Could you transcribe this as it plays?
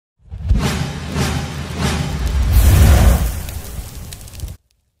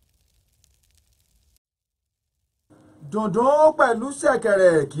dùndún pẹ̀lú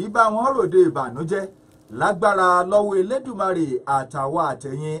ṣẹ̀kẹ̀rẹ̀ kì í bá wọn ròde ìbànújẹ́ lágbára lọ́wọ́ Elédùmarè àtàwọn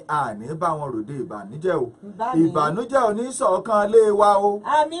àtẹ̀yìn àní bá wọn ròde ìbànújẹ́ o ìbànújẹ́ ò ní ṣọ̀kan lé wa o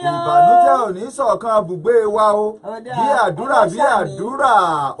ìbànújẹ́ ò ní ṣọ̀kan bùgbé wa o bí àdúrà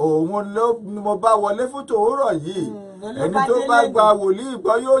òun ló mo bá wọlé fún tòórọ̀ yìí ẹni tó bá gba wòlíì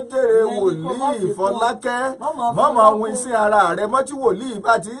gbọ́ yóò jèrè wòlíì Fọlákẹ́ mọ́mọ́ ohun sí ara rẹ̀ mọ́ tí wòlíì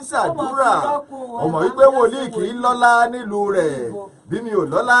bá ti ń ṣàdúrà ọmọ wípé wòlíì kì í lọ́lá nílùú rẹ̀ bí mi ò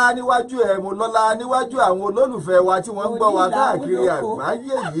lọ́lá níwájú ẹ̀ mo lọ́lá níwájú àwọn olólùfẹ́ wa tí wọ́n ń gbọ́ wa káàkiri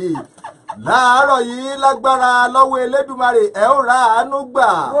àgbáyé yìí láàárọ̀ yìí lágbára lọ́wọ́ Elédùmarè ẹ ó ra àánú gbà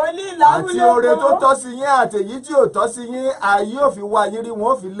àti oore tó tọ́ sí yín àtèyí tí ò tọ́ sí yín ayé ò fi wá yín rí wọn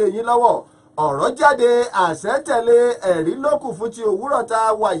ò fi lé yín lọ́wọ́ ọ̀rọ̀ jáde àṣẹ tẹ̀lé ẹ̀rí lókù fún ti òwúrọ̀ tá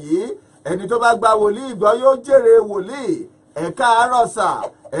a wà yìí ẹni tó bá gba wòlíì gbọ́ yóò jèrè wòlíì ẹ káàárọ̀ sà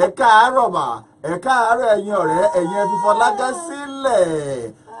ẹ káàárọ̀ mà ẹ káàárọ̀ ẹ̀yin ọ̀rẹ́ ẹ̀yin ẹ fi Fọlákẹ́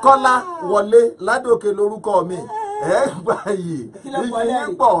sílẹ̀ Kọ́lá wọlé Ládòkè lórúkọ mi ẹ gbà yìí iyì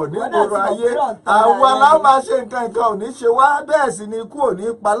pọ̀ nígboro ayé àwọn aláwọ̀ máa ṣe nǹkan ò ní ṣe wá bẹ́ẹ̀ sì ni ikú ò ní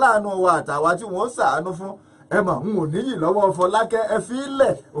pa láàánú wa àtàwa tí wọ́n ṣàánú fún ẹ mà ń wò níyì lọ́wọ́ Fọlákẹ́ ẹ fi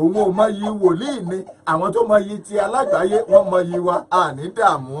ilẹ̀ òun ò mọyì wòlíì ni àwọn tó mọyì ti alágbàáyé wọ́n mọyì wa àní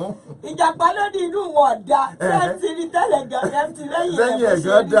dààmú. ìjàpá ló ní inú wọn ọ̀dà ṣé ti rí tẹ́lẹ̀ gan-an ti lẹ́yìn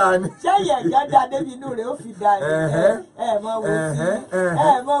ẹ̀gán dáa ni. sẹ́yìn ẹ̀gán dáa débi inú rẹ̀ ó fi dáa ni ẹ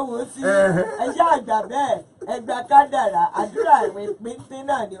mọ̀ wò sí ẹ ṣe àgbà bẹ́ẹ̀ ẹgbà kádàrá àdúrà ìwé pínpín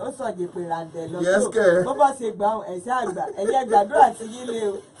náà ni ó sọ̀jẹ̀ pé ràǹdẹ̀ lọ́sọ̀ bó bá ṣe gbà ọ́n ẹ̀ṣẹ́ àgbà ẹ̀yẹ gbàdúrà sí yín lé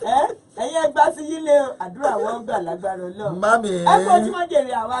o ẹ̀yẹ gbà sí yín lé o àdúrà wọn gbà lágbára Ọlọ́run. mami ẹ kó tí wọ́n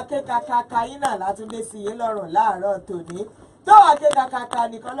jèrè àwọn akékaka yín náà látúndé sí yín lọ́rùn láàárọ̀ tòní tó akékaka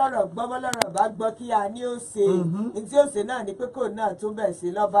nìkan lọ́rọ̀ gbọ́mọ́ lọ́rọ̀ bá gbọ́ kí a ní ó ṣe ní tí ó ṣe náà ni pé kò náà tún bẹ̀ ṣe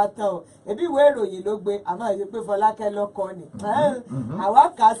lọ́ba tán o ẹbí ìwé ìròyìn ló gbé àmọ́ ìṣe pé Fọlákẹ́ lọ́kọ ni àwa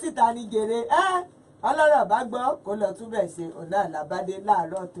kà á síta ní jèrè ọlọ́rọ̀ bá gbọ́ kó lọ túbẹ̀ ṣe ọ̀nà àlàbádé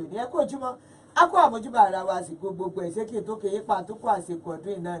láàárọ̀ tòní ẹ kó ojúmọ́ a kó àmójúbà ara wa àsìkò gbogbo ẹ̀ṣẹ́ kí n tó kéye pa tó kó àsìkò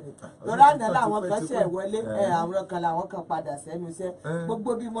ọdún iná ni lọ́rọ̀ àná làwọn kan ṣẹ̀ wọlé àwọn kan làwọn kan padà sẹ́nu iṣẹ́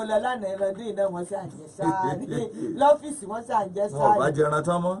gbogbo bí mo lọ lánàá ẹran iná wọn ṣe àjẹ sáà ní lọ́fíìsì wọn ṣe àjẹ sáà ní. wọn ò bá jẹran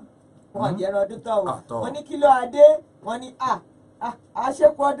tán mọ́. wọn ò jẹran ọdún tán o wọn ní kí ló adé wọn ní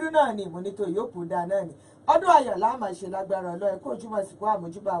àṣepọ̀ ọdún náà ni mo ní tó yókù dáa náà ni ọdún ayọ̀ la máa ṣe lágbára Ọlọ́run kó ojúmọ́ ìsìnkú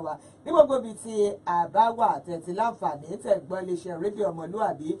àmójúbà wa ní gbogbo ibi tí àbá wà tẹ̀tí láǹfààní tẹ̀gbọ́n iléeṣẹ́ rédíò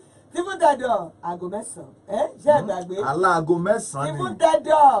ọmọlúwàbí TifunTedo aago mẹ́sàn-án ṣé ẹ gbàgbé aláago mẹ́sàn-án ni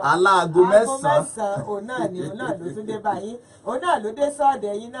TifunTedo aláago mẹ́sàn-án òun náà ni òun náà ló tún dé báyìí òun náà ló dé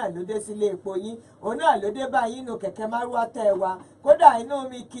sọ́ọ̀dẹ̀ yín náà ló dé sílé epo yín òun náà ló dé báyìí inú kẹ̀kẹ́ márúwá tẹ̀ wá kódà inú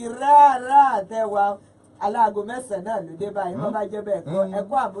mi kì rárá tẹ̀ wá aláago mẹ́sàn-án náà ló dé báyìí wọ́n bá jẹ́ bẹ́ẹ̀ kọ́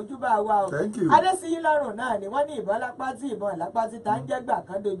ẹ̀kọ́ àmójúbà wa o adésíyín lọ́rùn náà ni wọ́n ní ìbọn lápá tí ìbọn lápá tí tá ń jẹ́ gbà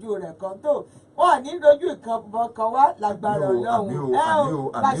kan dojú rẹ̀ kan tó wọ́n ní dojú ìkan kan wá lágbára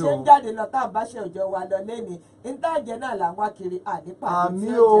Ọlọ́run bá ṣe ń jáde lọ tá à ń bá ṣe òjò wa lọ lẹ́ni ìtajẹ náà là ń wá kiri ànípàdé tí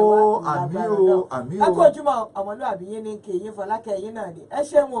ó jẹ wá lágbára Ọlọ́run ẹ kó ojúmọ́ ọmọlúwàbí yín ní kí yín Fọlákẹ́ yín náà ni ẹ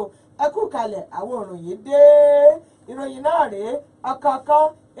ṣeun o ẹ kú kalẹ̀ àwọn òròyìn dé ìròyìn náà rèé ọ̀kọ̀ọ̀kan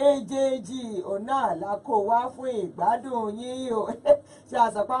èjèèjì òun náà la kó wá fún ìgbádùn yín o ṣé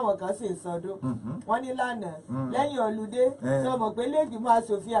a sọ pé àwọn kan sì ń sọdún wọn ní lánàá lẹ́yìn ọlùdé tí wọn mọ̀ pé lẹ́gbìmọ̀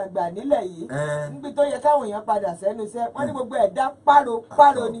aṣòfin àgbà nílẹ̀ yìí níbi tó yẹ káwọn èèyàn padà sẹ́nu iṣẹ́ wọn ní gbogbo ẹ̀dá páro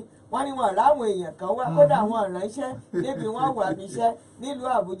ni wọ́n ní wọn ráwọn èèyàn kan wá kódà wọn ránṣẹ́ débi wọn wà níṣẹ́ nílùú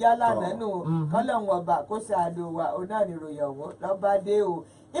Àbújá lánàá nù kọ́lọ́hún ọba kó ṣe àdó wa òun náà ní ìròyìn ọ̀hún lọ́ba dé o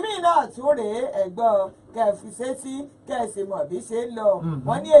ìmí náà tún rèé ẹ̀gbọ́n kẹfì sétí kẹsì mọ̀ bí ṣe ń lọ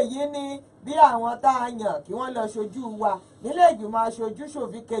wọ́n ní èyí ní bí àwọn tá a yàn kí wọ́n lọ ṣojú wa nílé ìgbìmọ̀ aṣojú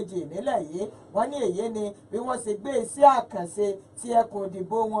ṣòfin kejì nílẹ̀ yìí wọ́n ní èyí ni bí wọ́n ṣe gbé sí àkànṣe ti ẹkùn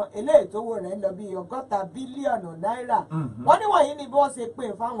ìdìbò wọn eléyìí tó wò rẹ̀ ń lọ bí 60 bílíọ̀nù náírà wọ́n ní wọ̀nyí ni bí wọ́n ṣe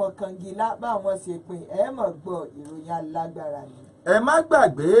pín fáwọn kangilá báwọn ṣe pín ẹ̀ mọ̀ gbọ́ ìròyìn alágbára ni. ẹ má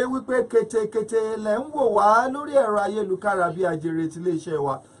gbàgbé wípé ketekete lẹ ń wò wá lórí ẹ̀rọ ayélujára bí ajere ti iléeṣẹ́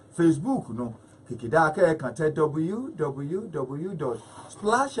wa Facebook nù kìkìdá akẹ́kàn tẹ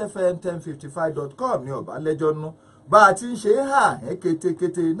www.splashfm1055.com ní ọ̀bálẹ́jọ́ nú bá a ti ń ṣe hà ẹ́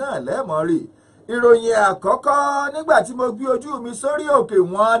ketekete náà lẹ́mọ̀ rí ìròyìn àkọ́kọ́ nígbà tí mo gbé ojú mi sórí òkè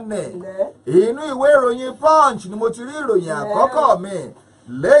wọn nẹ̀ inú ìwé ìròyìn Punch ni mo ti rí ìròyìn àkọ́kọ́ mi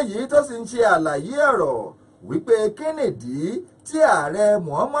léyìí tó sì ń ṣe àlàyé ọ̀rọ̀ wípé kínìdí tí ààrẹ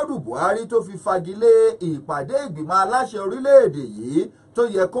Muhammadu Buhari tó fi fagilé ìpàdé ìgbìmọ̀ aláṣẹ orílẹ̀-èdè yìí tó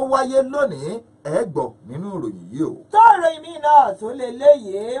yẹ kó wáyé lónìí ẹ gbọ́ nínú ìròyìn yìí o. tó ìròyìn mi náà tó lè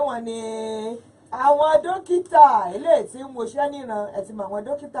léyìí wọ́n ní àwọn dókítà eléyìí tí ń woṣẹ́ níran ẹ ti mọ àwọn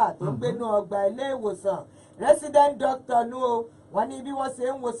dókítà tó gbénú ọgbà ilé ìwòsàn resident doctor nu o wọ́n ní bí wọ́n ṣe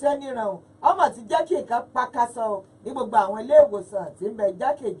ń woṣẹ́ níran ọmọ ti jẹ́ kí nǹkan pakasọ ní gbogbo àwọn ilé ìwòsàn tí ń bẹ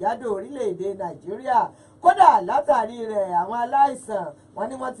jákèjádò orílẹ̀-èdè Nàìjíríà kódà látàrí rẹ̀ àwọn aláìsàn wọ́n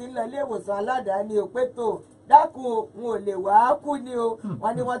ní wọ́n ti ń lọ ilé ìwòsàn aládàáni òpétò dákun n ò lè wá kú ni o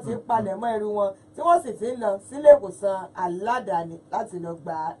wọ́n ní wọ́n ti ń palẹ̀mọ́ ẹrù wọn tí wọ́n sì ti ń lọ sílé ìwòsàn aládàáni láti lọ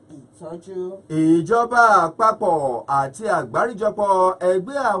gba ìtọ́jú. ìjọba àpapọ̀ àti àgbáríjọpọ̀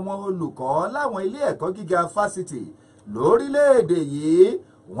ẹgbẹ́ àwọn olùkọ́ láwọn ilé ẹ̀kọ́ gíga fásitì lórílẹ̀‐èdè yìí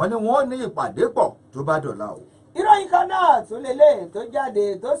wọ́n ní wọ́n ní ìpàdé pọ̀ tó bá dọ̀la o. ìròyìn kan náà tún lélẹ̀ tó jáde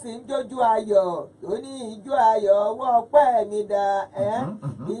tó sì ń jójú ayọ̀ tó ní ijó ayọ̀ ọwọ́ ọpẹ́ mi dà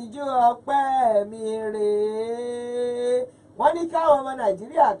ijó ọpẹ́ mi rèé wọ́n ní káwọn ọmọ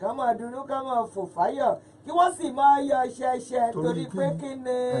Nàìjíríà kan máa dùnnú kan máa fò fáyọ̀ kí wọ́n sì máa yọ ṣẹṣẹ torí pé kí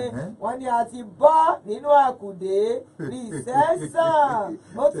ni wọ́n ní a ti bọ́ nínú àkùdé rìsẹ́sàn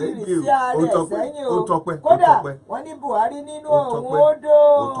ó ti rì sí ààrẹ sẹ́yìn o kódà wọ́n ní Buhari nínú òun ó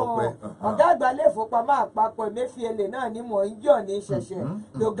dùn ọ̀gá àgbà ilé ìfowópamọ́ àpapọ̀ Emefiele náà ni mò ń jọ ní ṣẹ̀ṣẹ̀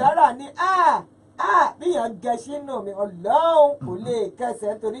Dogara ní bíyàn gẹṣínú mi Ọlọ́run kò lè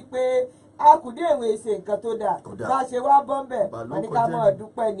kẹsẹ̀ torí pé akùdé ìwé ṣe nǹkan tó dáa bá a ṣe wá bọ́m̀bẹ̀ wọn ní ká máa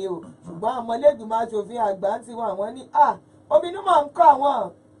dúpẹ́ ni o ṣùgbọ́n ọmọlẹ́gbìmọ̀ aṣòfin àgbà ń tiwọn àwọn ní ominú máa ń kọ́ àwọn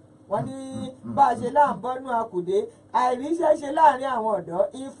wọn ní bá a ṣe láǹbọ́nú akùdé àìríṣẹ́ ṣe láàrin àwọn ọ̀dọ́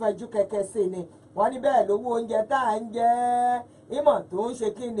ìfẹ̀jú kẹ̀kẹ́ sí ni wọ́n ní bẹ́ẹ̀ lówó oúnjẹ tá à ń jẹ ìmọ̀ tó ń ṣe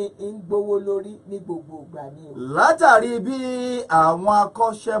kí ni ń gbowó lórí ní gbogbo ìgbà ni o. látàrí bí àwọn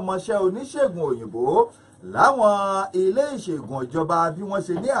akọ́ṣẹ́mọṣẹ́ oníṣègùn òyìnbó láwọn ilé ìṣègùn ìjọba bí wọ́n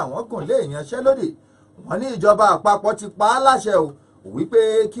ṣe ní àwọn kùn lé ìyanṣẹ́lódì wọ́n ní ìjọba àpapọ̀ ti pa á láṣẹ o wípé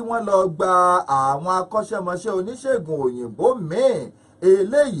kí wọ́n lọ gba àwọn akọ́ṣẹ́mọṣẹ́ oníṣègùn òyìnbó míì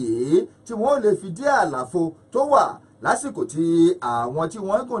eléyìí tí wọ́n lè fi dí àlàfo tó wà lásìkò tí àwọn tí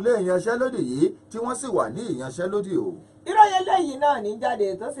wọ́n kùn lé ìyanṣẹ́lódì yìí tí wọ́n sì wà ní ìyanṣẹ́lódì o. ìròyìn eléyìí náà ní jáde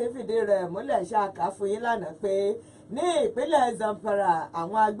tó sì fìdí rẹ̀ múlẹ̀ ṣáàkà fún yín lánàá pé ní ìpínlẹ̀ Zamfara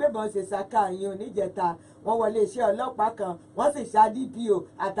àwọn agbébọn ṣe ṣàkàyàn oníjẹta wọ́n wọlé iṣẹ́ ọlọ́pàá kan wọ́n sì ṣá DPO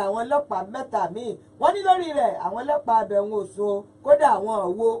àtàwọn ọlọ́pàá mẹ́ta míì wọ́n ní lórí rẹ̀ àwọn ọlọ́pàá abẹ̀wọ̀n òṣù kódà àwọn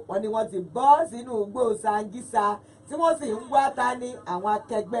òwò wọ́n ní wọ́n ti bọ́ sínú igbó Sangisa tí wọ́n sì ń wá ta ní àwọn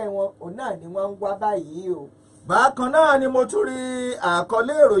akẹgbẹ́ wọn òun náà ni wọ́n ń wá báyìí o. bákan náà ni mo tún rí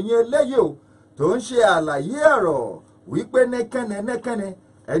àkọlé ìròyìn eléyìí o tó ń ṣe àlàyé ọ̀rọ̀ wípé nẹ́kẹ́nẹ́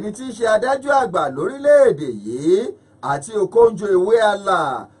ẹni tí í ṣe adájọ́ àgbà lórílẹ̀‐èdè yìí àti Okonjo-Iweala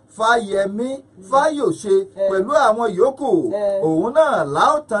Fáyẹmí Fáyòṣe pẹ̀lú àwọn yòókù òun náà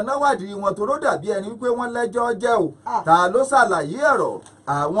láòtán náwádìí wọn tó ló dàbí ẹni wípé wọ́n lẹ́jọ́ jẹ́ o ta ló ṣàlàyé ọ̀rọ̀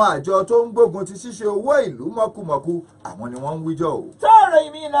àwọn àjọ tó ń gbógun ti ṣíṣe owó ìlú mọ̀kùmọ̀kù àwọn ni wọ́n ń wíjọ́ o. tọ́ọ̀rọ̀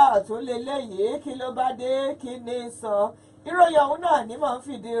ìmí náà tún lè léyìí kí ló bá dé kí ni sọ ìròyìn ọ̀hún náà ní mọ̀ ń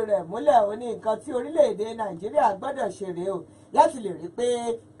fìdí rẹ̀ múlẹ̀ ó ní nǹkan tí orílẹ̀-èdè Nàìjíríà gbọ́dọ̀ ṣeré o láti lè rí pé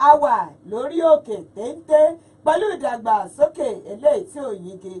a wà lórí òkè téńté pẹ̀lú ìdàgbàsókè eléyìí tí ò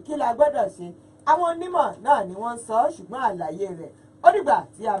yege kí la gbọ́dọ̀ ṣe àwọn onímọ̀ náà ni wọ́n sọ ṣùgbọ́n àlàyé rẹ̀ ó dìgbà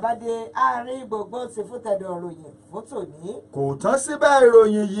tí a bá dé àárín gbogbo TifunTedo ròyìn fún tòní. kò tán síbẹ̀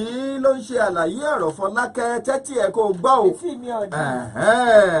ìròyìn yìí ló ń ṣe àlàyé ọ̀rọ̀ Fọlákẹ́ tẹ́tí ẹ̀ kó gbọ́ o. etí mi ọ̀dùn.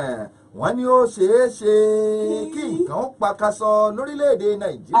 wọ́n ní ó ṣeé ṣe kí nǹkan pakasọ lórílẹ̀‐èdè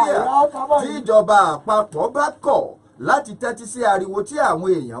Nàìjíríà tí ìjọba àpapọ̀ bá kọ̀ láti tẹ́tí sí ariwo tí àwọn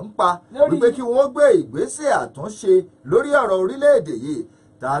èèyàn ń pa wípé kí wọ́n gbé ìgbésẹ̀ àtúnṣe lórí ọ̀rọ̀ orílẹ̀-èdè yìí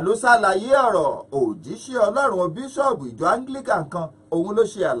ta ló ṣàlàyé ọ̀rọ̀ òjíṣẹ́ Ọlọ́run bíṣọ̀bù ìjọ Anglican kan òun ló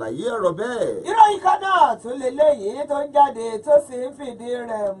ṣe àlàyé ọ̀rọ̀ bẹ́ẹ̀. ìròyìn kan náà tún lélẹ́yìí tó ń jáde tó sì ń fìdí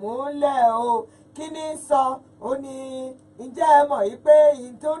rẹ̀ múlẹ̀ o kí ni sọ ó ní ǹjẹ́ ẹ mọ̀ yìí pé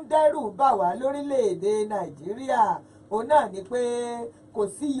ihun tó ń dẹ́rù bà wá lórílẹ̀‐èdè Nàìjíríà òun náà ni pé kò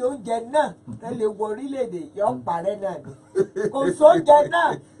sí iye oúnjẹ náà tó lè wọ orílẹ̀-èdè yọ parẹ́ náà ni kò sóúnjẹ náà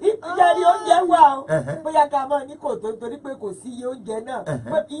ìjẹ́rí oúnjẹ wà ó bóyá ká mọ̀ ní kò tó torí pé kò sí iye oúnjẹ náà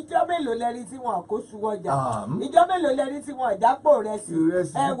ìjọ mélòó lẹ́rí tí wọn kó su ọjà ìjọ mélòó lẹ́rí tí wọn jápò rẹ̀ sí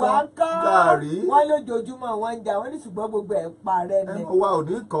ẹ̀wà ń kọ́ wọn lójoojúmọ́ wọn ń jà wọ́n ní ṣùgbọ́n gbogbo ẹ̀ parẹ́ náà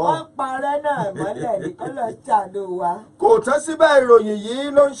wọ́n parẹ́ náà mọ́lẹ̀ ní kọ́lọ̀ ṣàlò wa. kò tán síbẹ̀ ìròyìn yìí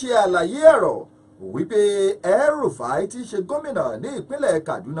ló ń ṣe àlàyé ọ̀rọ̀ wípé El-Rufai tí í ṣe gómìnà ní ìpínlẹ̀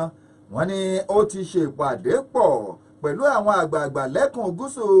Kaduna wọ́n ní ó ti ṣe ìpàdé pọ̀ pẹ̀lú àwọn àgbààgbà lẹ́kùn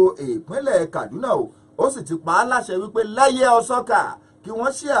gúúsù ìpínlẹ̀ Kaduna ó sì ti pa á láṣẹ wípé láyé ọsọ́kà kí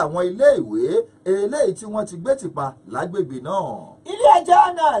wọ́n ṣí àwọn ilé ìwé eléyìí tí wọ́n ti gbé tìpa lágbègbè náà. ilé ẹjọ́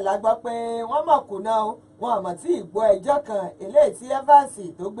náà la gbọ́ pé wọ́n mọ̀ kùnà wọn àmọ́ tí ìgbọ́ ẹjọ́ kan eléyìí tí Evans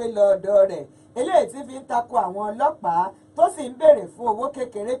tó gbé lọ ọ̀dọ̀ rẹ̀ eléyìí tí fi ń tako àwọn ọlọ́pàá tó sì ń béèrè fún owó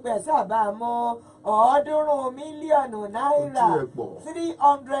kékeré pé sábà mú 300 mílíọ̀nù náírà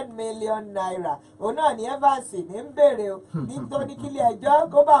 300 million naira. Òun náà ní Evans ní ń béèrè o nítorí kílé ẹjọ́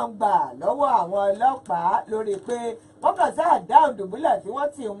kó bá ń gbà lọ́wọ́ àwọn ọlọ́pàá lórí pé wọ́n kàn sáà dáhùn dùbúlẹ̀ tí wọ́n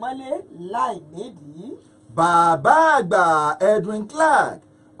ti mọ́lé láì nídìí. Bàbá àgbà Edwin Clark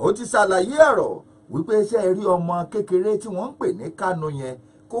ó ti ṣàlàyé ọ̀rọ̀ wípé iṣẹ́ rí ọmọ kékeré tí wọ́n ń pè ní Kánú yẹn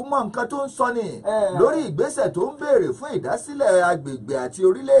kò mọ nǹkan tó ń sọ ni lórí ìgbésẹ̀ tó ń béèrè fún ìdásílẹ̀ agbègbè àti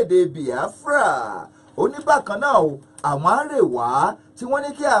orílẹ̀-èdè Biafra. Ó ní bákan náà o àwọn àrèwá tí wọ́n ní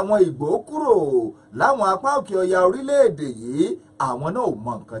kí àwọn Ìgbò kúrò láwọn apá òkè ọya orílẹ̀-èdè yìí àwọn náà ò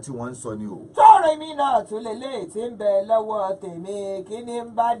mọ nǹkan tí wọ́n ń sọ ni o. tọ́ọ̀rọ̀ mi náà tún lélẹ̀ tí ń bẹ lọ́wọ́ tèmi kí ni ń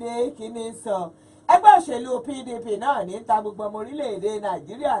bá dé kí ni ń sọ. Ẹgbẹ́ òṣèlú PDP náà ní ta gbogbo ọmọ orílẹ̀-èdè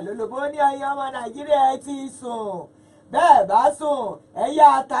Nàìjíríà lólobó ní ayé ọmọ Nàìjíríà ẹ ti sùn. Bẹ́ẹ̀ bá sùn ẹ̀yà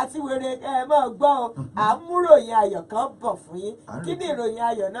àtàtìwèrè ẹ mọ̀ gbọ́ àmúròyìn ayọ̀ kan bọ̀ fún yín. Kí ni ìròyìn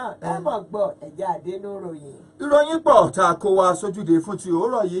ayọ̀ náà ẹ mọ̀ gbọ́ ẹ̀jẹ̀ àdénú ròyìn. Ìròyìn pọ̀ tá a kó wa sójúde fún ti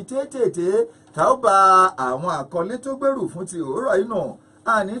òórọ̀ yìí tètè tá ó ba àwọn àkọlé tó gbèrú fún ti òórọ̀ yìí nù.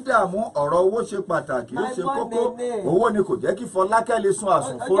 Àní dààmú ọ̀rọ̀ owó ṣe pàtàkì ó ṣe kókó. Owó ni kò jẹ́ kí Fọlákẹ́ lè sun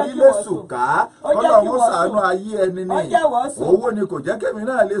àsùn forí lè sùn ká kọ́lọ́hún ṣàánú ayé ẹni ní. Owó ni kò jẹ́ kémi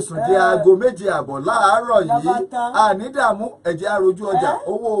náà lè sùn di aago 7 àbọ̀ láàárọ̀ yìí. Àní dààmú ẹ̀jẹ̀ arojú ọjà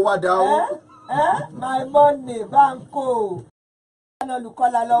owó wa dá o. My money banko. Iná lu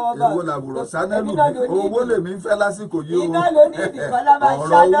Kọ́lá lọ́wọ́ bá. Èwo làbùrọ̀ sánẹ́lù owó lèmi ń fẹ́ lásìkò yìí o. Iná ló ní ìdìkọ́lá máa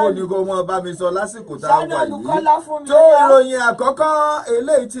ṣáná. Ọ̀rọ̀ owó ni kò mọ bá mi sọ lásìkò tá a wà Ṣáná lu Kọ́lá fún yìí. mi. Tó ìròyìn àkọ́kọ́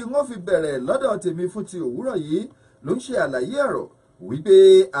eléyìí tí wọ́n fi bẹ̀rẹ̀ lọ́dọ̀ tèmi fún ti òwúrọ̀ yìí ló ń ṣe àlàyé ọ̀rọ̀ wípé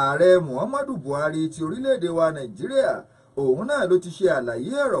ààrẹ Muhammadu Buhari ti orílẹ̀-èdè wa Nàìjíríà òun náà ló ti ṣe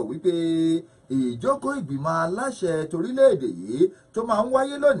àlàyé ọ̀rọ̀ wípé ìjókòó ìgbìmọ̀ aláṣẹ torílẹ̀-èdè yìí tó máa ń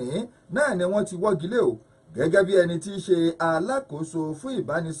wáyé lónìí náà ni wọ́n ti wọ́gilé o gẹ́gẹ́ bí ẹni tí í ṣe alákòóso fún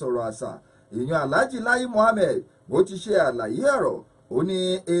ìbánisọ̀rọ̀ àṣà èèyàn Alhaji Lai Mohammed bó ti ṣe àlàyé ọ̀rọ̀ ó ní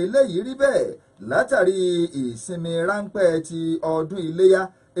eléyìí rí bẹ́ẹ̀ látàrí ìsinmi ráńpẹ́ ti ọdún iléyá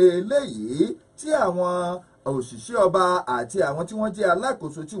eléyìí tí àwọn òṣìṣẹ́ ọba àti àwọn tí wọ́n jẹ́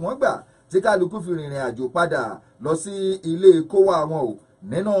alákòóso tí wọ́n gbà tí kálukú fi rìnrìn àjò padà lọ sí ilé kówá wọn o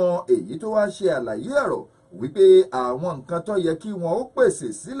nínú èyí tó wá ṣe àlàyé ọ̀rọ̀ wípé àwọn nǹkan tó yẹ kí wọn ó pèsè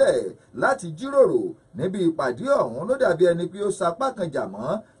sílẹ̀ láti jíròrò níbi ìpàdé ọ̀hún ló dàbí ẹni pé ó sapá kan jà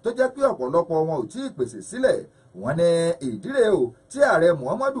mọ́ tó jẹ́ pé ọ̀pọ̀lọpọ̀ wọn ò tí ì pèsè sílẹ̀ wọ́n ní ìdíre o tí ààrẹ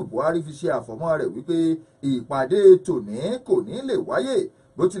Muhammadu Buhari fi ṣe àfọ̀mọ́ rẹ̀ wípé ìpàdé tòní kò ní lè wáyé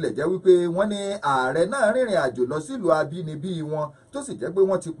bó tilẹ̀ jẹ́ wípé wọ́n ní ààrẹ náà rìnrìn àjò lọ sílùú abínibí wọn tó sì jẹ́ pé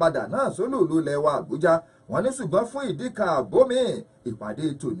wọ́n ti padà náà sólùlú lẹ́wà Àbújá wọ́n ní ṣùgbọ́n fún ìdí kan àbómi ìpàdé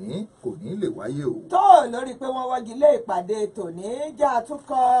tòní kò ní lè wáyé o. tó lórí pé wọ́n wọ́gi lé ìpàdé tòní jẹ́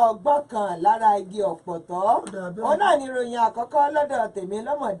àtúnkọ́ ọgbọ́n kan lára igi ọ̀pọ̀tọ́ òun náà ní ìròyìn àkọ́kọ́ lọ́dọ̀ tèmi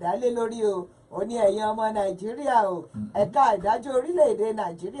lọ́mọ̀dálé lórí o ó ní ẹ̀yin ọmọ Nàìjíríà o ẹ̀ka ìdájọ́ orílẹ̀-èdè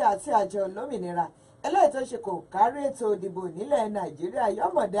Nàìjíríà tí àjọ olómìnira eléyìí tó ṣe kò kárí ètò ìdìbò nílẹ̀ Nàìjíríà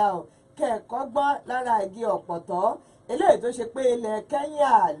yọ̀mọ̀dá o kẹ́ẹ̀kọ́ gbọ́n lára igi ọ̀pọ̀tọ́ eléyìí tó ṣe pé ilẹ̀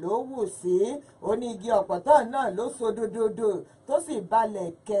Kẹ́ńyà ló wù sí ó ní igi ọ̀pọ̀tọ́ náà ló so dódódó tó sì balẹ̀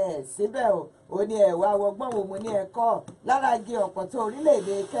kẹ̀ síbẹ̀ o ó ní ẹ̀wà wọgbọ́n wo mo ní ẹ̀kọ́ lára igi ọ̀pọ̀tọ́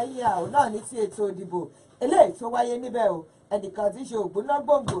orílẹ̀-èdè Kẹ́ńyà ó náà ní ti ètò ìdìbò eléyìí tó wáyé níbẹ̀ o ẹnìkan tí í ṣe ògbóná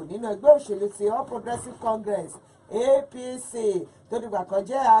gbòǹgbò nínú ẹgbẹ́ òṣèlú ti All Progressives Congress APC tó dìgbà kan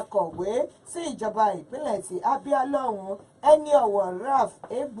jẹ́ akọ̀wé sí ìjọba ìpínlẹ̀ ti Abia lọ́hùn ẹni ọ̀wọ̀ Ralph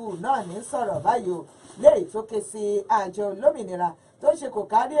Egbu náà ní sọ̀rọ̀ báyìí o léyìí tó ké sí àjọ olómìnira tó ṣe kò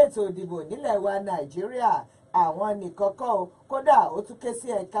kárí ètò ìdìbò nílẹ̀ wa Nàìjíríà àwọn nìkan kọ́ o kódà ó tún ké sí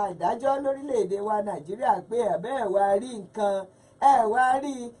ẹ̀ka ìdájọ́ lórílẹ̀‐èdè wa Nàìjíríà pé ẹ̀bẹ́ ẹ̀ wá rí nǹkan ẹ̀ wá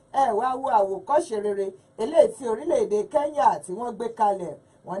rí ẹ̀ wá wo àwòkọ́ṣe rere eléyìí tí orílẹ̀‐èdè Kẹ́ńyà tí wọ́n gbé kalẹ̀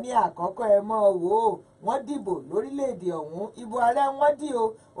wọ́n ní àkọ́kọ́ ẹ mọ́ wò ó wọ́n dìbò lórílẹ̀‐èdè ọ̀hún ìbò ààrẹ wọ́n dì o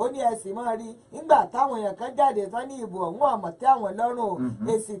ó ní ẹ̀sìn mọ́ rí nígbà táwọn èèyàn kan jáde tán ní ìbò ọ̀hún ọ̀mọ̀ tẹ́ àwọn lọ́rùn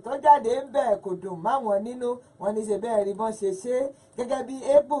o èsì tó jáde ń bẹ̀ kò dùn máwọn nínú wọn ní ṣe bẹ́ẹ̀ rí bọ́n ṣe ṣe gẹ́gẹ́ bí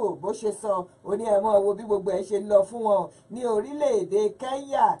Egbo bó ṣe sọ ó ní ẹ mọ́ wo bí gbogbo ẹ̀ ṣe lọ fún wọn ní orílẹ̀‐èdè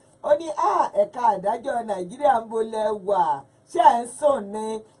Kẹ́ńyà ó ní ẹ̀ka àdájọ́ Nàìjíríà ń bolẹ̀ wà ṣé ẹ̀ ń sùn ni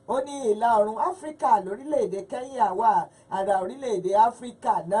ó ní ìlà oòrùn Áfíríkà lórílẹ̀‐èdè Kẹ́ńyà wà ara orílẹ̀‐èdè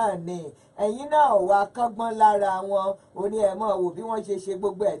Áfíríkà náà ni ẹ̀yin náà wà kọ́gbọ́n lára wọn ó ní ẹ̀ mọ̀ wò bí wọ́n ṣe ṣe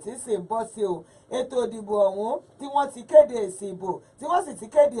gbogbo ẹ̀ tí sì ń bọ́ sí o ètò ìdìbò ọ̀hún tí wọ́n ti kéde èsì ìbò tí wọ́n sì ti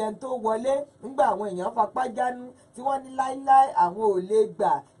kéde ẹni tó wọlé nígbà àwọn èèyàn fapá jánu tí wọ́n ní láíláí àwọn ò lè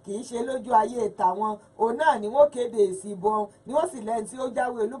gbà kì í ṣe lójú ayé tàwọn òun náà ni wọ́n kéde èsì ìbò ni wọ́n sì lẹ́ni tí ó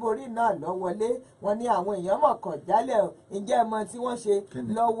jáwé olúborí náà lọ wọlé wọ́n ní àwọn èèyàn mọ̀kàn jálẹ̀ ǹjẹ́ ẹ mọ̀ tí wọ́n ṣe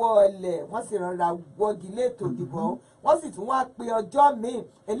lọ́wọ́ ọlẹ̀ wọ́n sì rọra wọ́gi lé ètò ìdìbò wọ́n sì tún wá pe ọjọ́ míì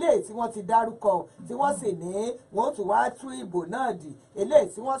eléyìí tí wọ́n ti dárúkọ tí wọ́n sì ní wọ́n tún wá tú ìbò náà dì eléyìí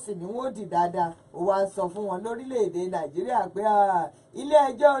tí wọ́n sì ní wọ́n dì dáadáa ó wá ń sọ fún wọn lórílẹ̀‐èdè Nàìjíríà pé ilé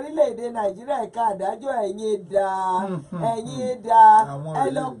ẹjọ́ orílẹ̀‐èdè Nàìjíríà ẹ̀ka àdájọ́ ẹ̀yin dá ẹ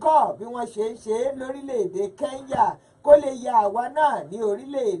lọ kọ́ bí wọ́n ṣe ń ṣe lórílẹ̀‐èdè Kẹ́ńyà kó lè ya àwa náà ní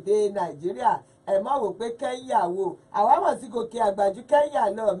orílẹ̀‐èdè Nàìjíríà ẹ má wò pé Kẹ́ńyà wo àwa mọ̀ sí gòkè àgbàjú Kẹ́ńyà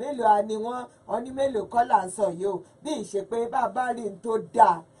lọ mélòó a ni wọ́n ní mélòó kọ́ là ń sọ yìí o bí ìṣe pé bàbá rí n tó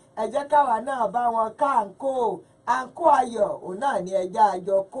dáa ẹ jẹ́ káwa náà bá wọn káàkó àǹkó ayọ̀ òun náà ní ẹja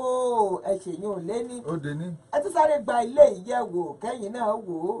àjọ kó ẹ̀ṣẹ̀yìn òun lé ní. ẹ tún sáré gba ilé ìyẹ̀wò kẹ́yìn náà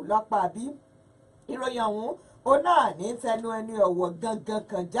wò ó lọ́pàá bí ìròyìn ọ̀hún òun náà ní tẹnu ẹni ọ̀wọ̀ gangan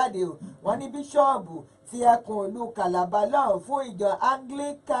kan jáde o wọ́n ní bíṣọ́ọ̀bù ti ẹkùn ìlú Calabar lọ́hùn fún ìjọ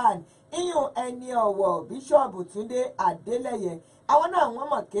Anglican iyùn ẹni ọ̀wọ̀ bíṣọ́ọ̀bù Túndé Adélẹ́yẹ àwọn náà wọ́n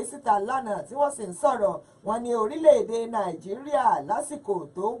mọ̀ ké síta lánàá tí wọ́n sì ń sọ̀rọ̀ wọn ní orílẹ̀-èdè Nàìjíríà lásìkò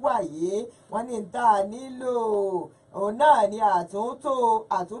tó wà yìí wọ́n ní tá a nílò òun náà ní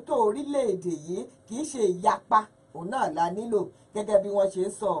àtúntò orílẹ̀-èdè yìí kì í ṣe ìyapa òun náà la nílò gẹ́gẹ́ bí wọ́n ṣe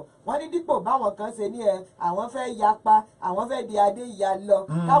ń sọ wọ́n ní dípò báwọn kan ṣe ní àwọn fẹ́ yapa àwọn fẹ́ di adé ìyá lọ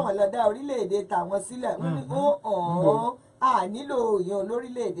káwọn lọ dá orílẹ̀-èdè tàwọn sílẹ̀ wọ́n ní a nílò èèyàn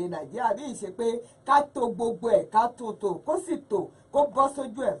lórílẹ̀‐èdè Nàìjíríà bí ìṣe pé ká tó gbogbo ẹ̀ ká tó kó sì tó kó bọ́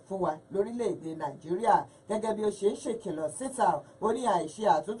sójú ẹ̀ fún wa lórílẹ̀‐èdè Nàìjíríà gẹ́gẹ́ bí ó ṣe ń ṣèkìlọ̀ síta ó ní àìṣe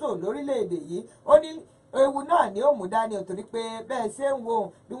àtúntò lórílẹ̀‐èdè yìí ó ní ewu náà ni ó mú dání o torí pé bẹ́ẹ̀ ṣe ń wo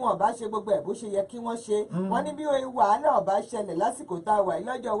bí wọ́n bá ṣe gbogbo ẹ̀ bó ṣe yẹ kí wọ́n ṣe wọ́n ní bí wàhálà ọ̀bá ṣẹlẹ̀ lásìkò tá a wà yìí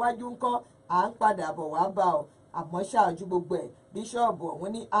lọ́jọ́ iwájú ńkọ́ à ń padà bọ̀ wá bá ọ àmọ́ ṣáájú gbogbo ẹ̀ bíṣọ́ọ̀bù ọ̀hún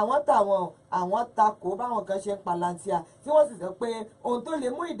ní àwọn takò báwọn kan ṣe ń palantia tí wọ́n sì sọ pé ohun tó lè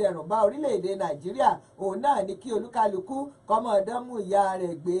mú ìdẹ̀rùn bá orílẹ̀-èdè Nàìjíríà òun náà ni kí olúkálukú kọ́mọ ọ̀dọ́mú ìyá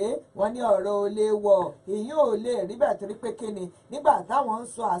rẹ̀ gbé wọ́n ní ọ̀rọ̀ ò lè wọ̀ èyí ò lè rí bẹ́ẹ̀ torí pé kíni nígbà táwọn ń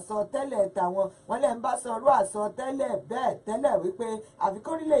sọ àsọtẹ́lẹ̀ tàwọn wọ́n lẹ́ ń bá sọ̀rọ̀ àsọtẹ́lẹ̀ bẹ́ẹ̀ tẹ́lẹ̀ wípé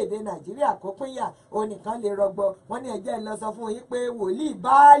àfikún orílẹ̀-èdè Nàìjíríà kó pínyà onìkan lè rọgbọ wọ́n ní ẹjẹ́ ń lọ sọ fún yín pé wòlíì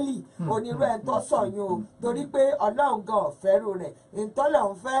Báálì onírú ẹ̀ tó sọ̀yún o torí pé Ọlọ́run gan ọ̀fẹ́rù rẹ̀ ìtọ́lọ̀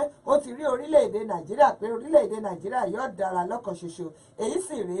ń fẹ́ ó ti rí orílẹ̀-èdè Nàìjíríà pé orílẹ̀-èdè Nàìjíríà yóò dára lọ́kàn ṣoṣo èyí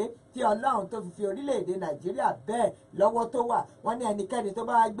sì rèé kí Ọlọ́run tó fi orílẹ̀-èdè Nàìjíríà bẹ́ẹ̀ lọ́wọ́ tó wà wọ́n ní ẹnikẹ́ni tó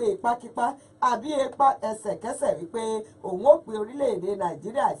bá gbé ipákípá àbí ipá ẹsẹ̀kẹsẹ̀ wípé òun ó pe orílẹ̀-èdè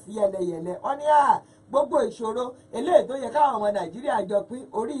Nàìjíríà sí yẹlẹyẹlẹ wọ́n ní gbogbo ìṣòro eléyìí tó yẹ káwọn ọmọ Nàìjíríà jọ pín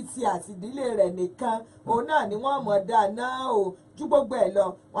orí ti àti ìdílé rẹ̀ nìkan òun náà ni wọ́n mọ̀ dáná o ju gbogbo ẹ̀ lọ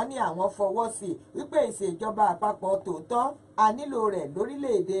wọ́n ní àwọn fọwọ́ sí wípé ìṣèjọba àpapọ̀ tòótọ́ a nílò rẹ̀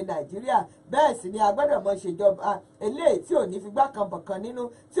lórílẹ̀‐èdè Nàìjíríà bẹ́ẹ̀ sì ni a gbọ́dọ̀ mọ ṣèjọba eléyìí tí ò ní figbá kan bọ̀kan nínú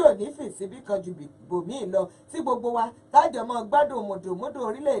tí ò ní fìsíbí kan ju bòmíì lọ tí gbogbo wa tájọ mọ gbádùn mùdùmùdù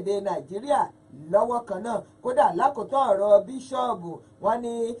orílẹ̀‐èdè Nàìjíríà lọ́wọ́ kan náà kódà lákòótọ́ ọ̀rọ̀ bíṣọ́ọ̀bù wọn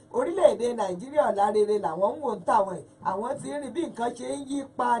ní orílẹ̀‐èdè Nàìjíríà lárere làwọn ń wò ń tàwọn àwọn ti rí bí nǹkan ṣe ń yí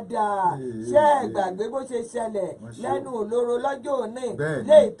padà ṣé ẹ gbàgbé bó ṣe ṣẹlẹ̀ lẹ́nu olóró lọ́jọ́ òní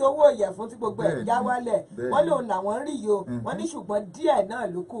léyìí tó wó ìyẹ̀fun tí gbogbo ẹ̀ já wálẹ̀ wọ́n lòun làwọn rí yìí o wọ́n ní ṣùgbọ́n díẹ̀ náà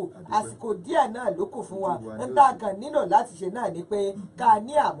ló kù àsìkò díẹ̀ náà ló kù fún wa ń tá a kàn nílò láti ṣe náà ni pé ká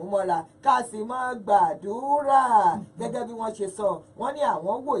ní àmúmọ́ra ká sì máa gbàdúrà gẹ́gẹ́ bí wọ́n ṣe sọ wọ́n ní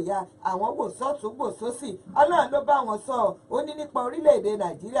àwọn wòyà àwọn wò sọ́tún wò sósì Ọlọ́run ló bá wọn sọ ó ní nípa orílẹ̀-èdè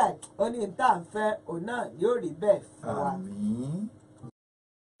Nàìjíríà ó ní tá à ń fẹ́ òun náà yóò rí bẹ́ẹ̀ fún wa.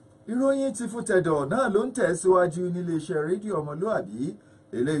 Ìròyìn TifunTedo náà ló ń tẹ̀síwájú níléeṣẹ́ rédíò ọmọlúàbí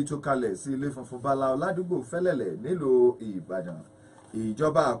eléyìí tó kalẹ̀ sí ilé funfun báláú ládùúgbò Fẹ́lẹ́lẹ̀ nílùú Ìbàdàn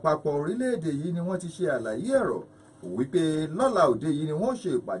ìjọba àpapọ̀ orílẹ̀-èdè yìí ni wọ́n ti ṣe àlàyé ọ̀rọ̀ wípé lọ́la òde yìí ni wọ́n ṣe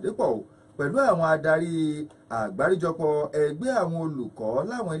ìpàdé pọ̀ pẹ̀lú àwọn adarí àgbáríjọpọ̀ ẹgbẹ́ àwọn olùkọ́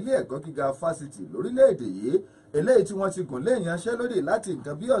láwọn ilé ẹ̀kọ́ gíga fásitì lórílẹ̀-èdè yìí eléyìí tí wọ́n ti gùn lé ìyanṣẹ́lódì láti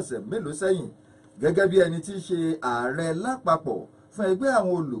nǹkan bí ọ̀sẹ̀ mélòó sẹ́yìn gẹ́gẹ́ bí ẹni tí í ṣe ààrẹ lápapọ̀ fún ẹgbẹ́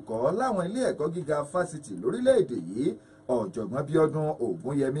àwọn olùkọ́ láwọn ilé ẹ̀kọ́ gíga fásitì lórílẹ̀-èdè yìí ọ̀jọ̀gbọ́n Bíọ́dún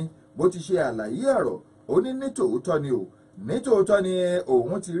Ògúnyẹmí bó ti ṣe àlàyé ọ̀rọ̀ ó ní nítòótọ́ ni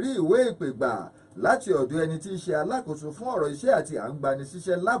òun ti rí ìwé ìpè gbà láti ọ̀dọ̀ ẹni tí í ṣe alákòóso fún ọ̀rọ̀ iṣẹ́ àti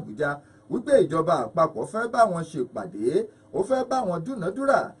àǹgbanisíṣẹ́ l'Àbújá wípé ìjọba àpapọ̀ fẹ́ bá wọn ṣèpàdé ó fẹ́ bá wọn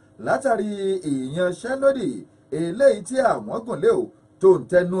dúnàádúrà látàrí ìyanṣẹ́lódì eléyìí tí àwọn gùn lé o tó ń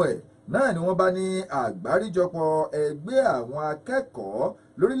tẹnu ẹ̀ náà ni wọ́n bá ní àgbáríjọpọ̀ ẹgbẹ́ àwọn akẹ́kọ̀ọ́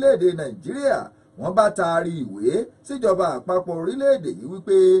lórílẹ̀‐èdè Nàìjíríà wọ́n bá taari ìwé síjọba àpapọ̀ orílẹ̀‐èdè yìí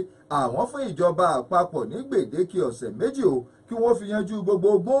wípé àwọn fún ìjọba àpapọ̀ ní gbèdéke ọ̀sẹ̀ méjì o kí wọ́n fi yanjú gbogbo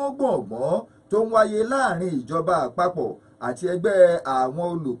gbọ́ngbọ̀ngbọ́n tó ń wáyé láàrin ìjọba àpapọ̀ àti ẹgbẹ́ àwọn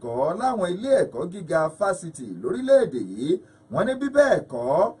olùkọ́ láwọn ilé ẹ̀kọ́ gíga fásitì lórílẹ̀‐èdè yìí wọ́n ní bí bẹ́ẹ̀ kọ́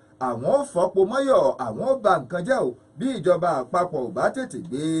àwọn ò fọ́pọ̀ mọ́yọ̀ àwọn ò bà nǹkan jẹ́ o bí ìjọba àpapọ̀ ò bá tètè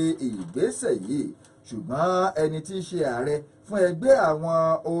gbé ìgbésẹ̀ yìí. Ṣùgbọ́n ẹni tí í ṣe ààrẹ fún ẹgbẹ́ àwọn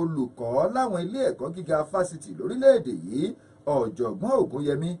olùkọ́ láwọn ilé ẹ̀kọ́ gíga fásitì lórílẹ̀‐èdè yìí ọ̀jọ̀gbọ́n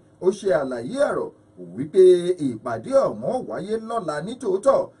Ògúnyẹmí ó ṣe àlàyé ọ̀rọ̀ wípé ìpàdé ọ̀hún ó wáyé lọ́la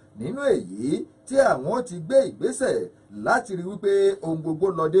nítòótọ́ nínú èyí tí àwọn ti gbé ìgbésẹ̀ láti rí wípé ohun gbogbo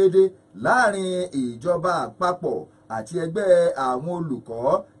lọ déédé láàrin ìjọba àpapọ̀ àti ẹgbẹ́ àwọn olùkọ́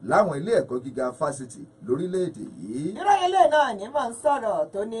láwọn ilé ẹ̀kọ́ gíga fásitì lórílẹ̀‐èdè yìí. ìròyìn ilé náà ní máa ń sọ̀rọ̀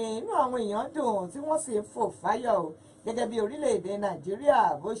tó ní inú àwọn èèyàn dùn tí wọ́n sì ń fò fáyọ̀ o gẹ́gẹ́ bí orílẹ̀‐èdè Nàìjíríà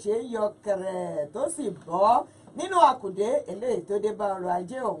bó ṣe ń yọ kẹrẹ̀ tó sì bọ́ nínú àkùdé eléyìí tó dé bá ọrọ̀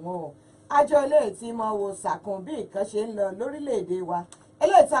ajé òun o. àjọ eléyìí tí mo wo sàkún bí nǹkan ṣe ń lọ lórílẹ̀‐èdè wa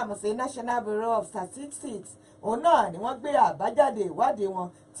eléyìí tí a mọ̀ sí National Bureau of Statistics òun náà ni wọ́n gbé àbájáde ìwádìí wọn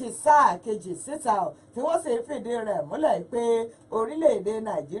ti sáà kejì síta ọ̀ tí wọ́n sì fìdí rẹ̀ múlẹ̀ pé orílẹ̀-èdè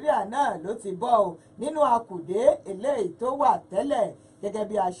Nàìjíríà náà ló ti bọ́ ọ nínú àkùdé eléyìí tó wà tẹ́lẹ̀ gẹ́gẹ́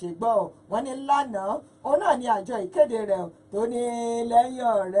bí a ṣe gbọ́ ọ wọ́n ní lánàá òun náà ni àjọ ìkéde rẹ̀ tó ní lẹ́yìn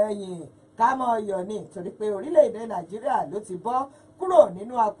ọ̀rẹ́yìn ká mọ̀ yọ̀ ni torí pé orílẹ̀-èdè Nàìjíríà ló ti bọ́ kúrò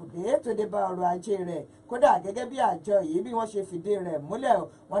nínú àkùdé tó dé bá ọrọ̀ ajé rẹ̀ kódà gẹ́gẹ́ bí àjọ yìí bí wọ́n ṣe fìdí rẹ̀ múlẹ̀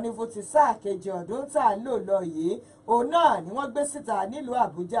wọ́n ní fún ti sáà kejì ọdún tá à ń lò lọ yìí òun náà ni wọ́n gbé síta nílùú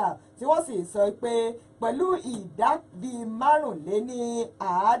Àbújá tí wọ́n sì sọ pé pẹ̀lú ìdá bíi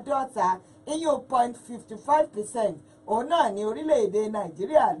 45 iyún 0.55% òun náà ni orílẹ̀-èdè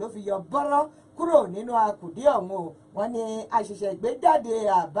Nàìjíríà ló fi yọ bọ́rọ́ kúrò nínú àkùdé ọ̀hún o wọ́n ní àṣẹ̀ṣẹ̀ ìgbéjáde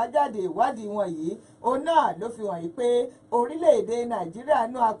àbájáde ìwádìí wọn yìí òun náà ló fi hàn yí pé orílẹ̀-èdè Nàìjíríà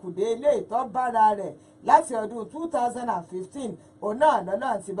nú àkùdé ilé ìtọ́ bára rẹ̀ láti ọdún 2015 òun náà lọ́nà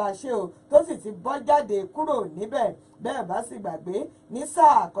ti bá ṣe o tó sì ti bọ́ jáde kúrò níbẹ̀ bẹ́ẹ̀ bá sì gbàgbé ní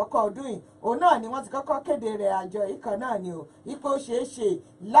sáà àkọ́kọ́ ọdún yìí òun náà ni wọ́n ti kọ́kọ́ kéde rẹ̀ àjọ ìkan náà ni o ipò ṣeé ṣe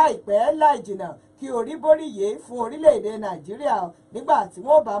láìpẹ́ láì jìnnà kí orí bóríyé fún orílẹ̀-èdè Nàìjíríà nígbà tí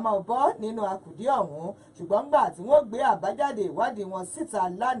wọ́n bá máa bọ́ nínú àkùdé ọ̀hún ṣùgbọ́n nígbà tí wọ́n gbé àbájáde ìwádìí wọn síta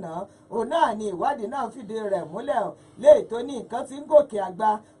lánàá òun náà ni ìwádìí náà fìdí rẹ̀ múlẹ̀ léè tó ní nǹkan tí ń gòkè àgbà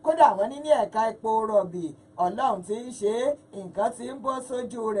kódà wọ́n ní ẹ̀ka epo rọ̀bì Ọlọ́run tí ń ṣe nǹkan tí ń bọ́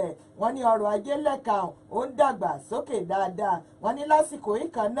sójú rẹ̀ wọ́n ní ọrọ̀ ajé lẹ́ka ó ń dàgbà sókè dáadáa wọ́n ní lásìkò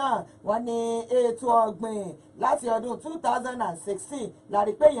ìkan náà wọ́n ní ètò ọ̀gbìn láti ọdún 2016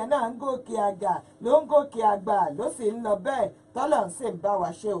 lárí pé yẹn náà ń gòkè àgbà ló ń gòkè àgbà ló sì ń lọ bẹ́ẹ̀ tọ́lọ̀ ń sì ń bá wa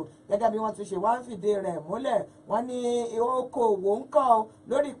ṣe o gẹ́gẹ́ bí wọ́n ti ṣe wá ń fìdí rẹ̀ múlẹ̀ wọ́n ní okòwò ń kọ́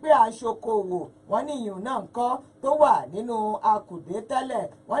lórí pé aṣokòwò wọ́n ní ìyún náà ń kọ́ tó wà nínú àkùdé tẹ́lẹ̀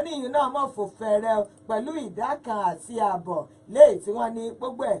wọ́n ní ìyún náà mọ̀ fò fẹ́rẹ́ pẹ̀lú ìdá 1.5 léyìí tí wọ́n ní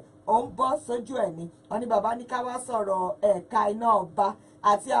gbogbo ẹ̀ ó ń bọ́ sójú ẹ̀ ni wọ́n ní bàbá ní ká wá sọ̀rọ̀ ẹ̀ka iná ọba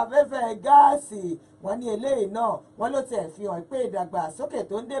àti afẹ́fẹ́ gáàsì wọ́n ní eléyìí náà wọ́n ló tiẹ̀ fi hàn pé ìdàgbàsókè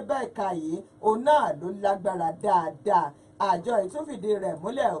tó ń dé bá ẹ̀ka yìí òun náà ló lágbára dáadáa àjọ ìtúfìdí rẹ̀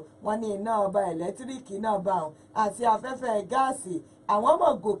múlẹ̀ wọ́n ní iná ọba ẹ̀lẹ́tíríkì náà bá wọn àti afẹ́fẹ́ gáàsì àwọn ọmọ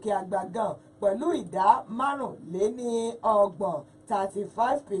gòkè àgbà gan pẹ̀lú ìdá 25%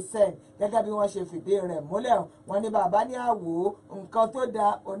 35% gẹ́gẹ́ bí wọ́n ṣe fìdí rẹ̀ múlẹ̀ wọ́n ní bàbá ní àwò nǹkan tó da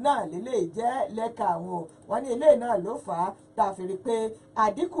òun náà lélẹ̀ jẹ́ lẹ́ka àwọn wọ́n ní eléyìí náà ló fà á tá a fi rí i pé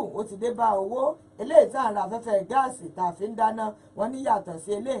àdínkù ó ti dé bá owó eléyìí tá à ń ra afẹ́fẹ́ gáàsì tá a fi ń dáná wọ́n ní yàtọ̀ sí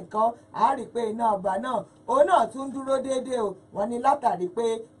eléyìí nǹkan a rí i pé iná ọba náà òun náà tún dúró déédéé o wọ́n ní látàrí pé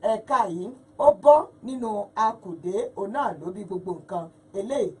ẹ̀ka yìí ó bọ́ nínú akùdé òun náà ló bí gbogbo nǹkan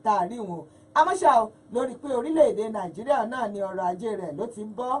eléyìí tá a rí wọn àmọ́ṣá o lórí pé orílẹ̀-èdè Nàìjíríà náà ni ọrọ̀ ajé rẹ̀ ló ti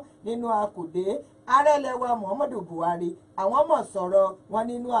ń bọ́ nínú akùdé ààrẹ lẹwa Muhammadu Buhari àwọn mọ̀ sọ̀rọ̀ wọn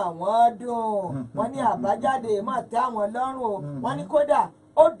nínú àwọn dùn wọn ní àbájáde mọ̀ tẹ́ àwọn lọ́rùn o wọn ní kódà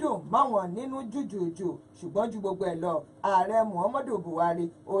ó dùn máwọn nínú jùjùjù ṣùgbọ́n ju gbogbo ẹ̀ lọ ààrẹ Muhammadu Buhari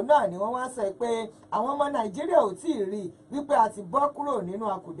òun náà ni wọ́n wá sọ pé àwọn ọmọ Nàìjíríà ò tí ì rí wípé a ti bọ́ kúrò nínú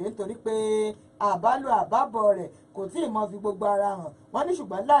akùdé nítorí pé àbálò àbábọ̀ rẹ̀ kò tí ì mọ fi gbogbo ara hàn wọ́n ní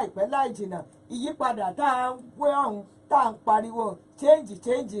ṣùgbọ́n láìpẹ́ láì jìnnà ìyípadà tá à ń wé ọ̀hún tá à ń pariwo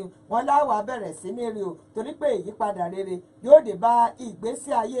change wọn láwàá bẹ̀rẹ̀ sí ní rí o torí pé ìyípadà rere yóò dé bá ìgbésí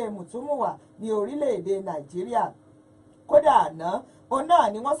ayé mùtúmùwà ní orílẹ̀-èdè Nàìjíríà kódà àná òun náà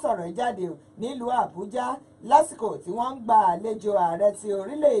ni wọ́n sọ̀rọ̀ jáde nílùú Àbújá lásìkò tí wọ́n ń gba àlejò ààrẹ ti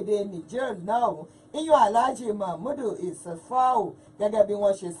orílẹ̀-èdè Niger náà iyún Alhaji Mahmudu Issoufou gẹ́gẹ́ bí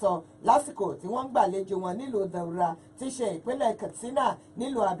wọ́n ṣe sọ lásìkò tí wọ́n ń gbàlejò wọn nílùú Daura tí ṣe ìpínlẹ̀ Katsina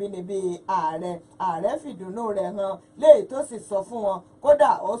nílùú abínibí ààrẹ fìdùnnú rẹ̀ hàn léyìí tó sì sọ fún wọn kódà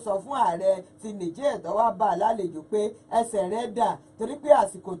ó sọ fún ààrẹ ti Niger tó wá bá a lálejò pé ẹsẹ̀ rẹ̀ dà torí pé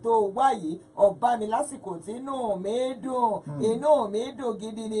àsìkò tó wá yìí ọba mi lásìkò tí inú mi dùn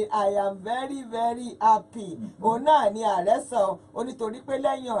gidi ni I am very very happy òun náà ni ààrẹ sọ ó nítorí pé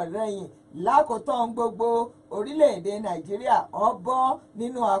lẹ́yìn ọ̀rẹ́yìn lákòótán gbogbo orílẹ̀-èdè nàìjíríà ọbọ̀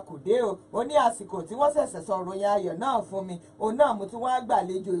nínú akùdé o. ó ní àsìkò tí wọ́n ṣẹ̀ṣẹ̀ sọ ròyìn ayọ̀ náà fún mi òun náà mo tún wá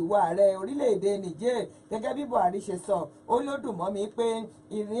gbàlejò ìwọ ààrẹ orílẹ̀-èdè Niger gẹ́gẹ́ bí Buhari ṣe sọ ó ló dùn mọ́ mi pé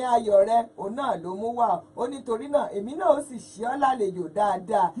ìrìn ayọ̀ rẹ òun náà ló mú wá ó nítorí náà èmi náà ó sì ṣe ọ́ lálejò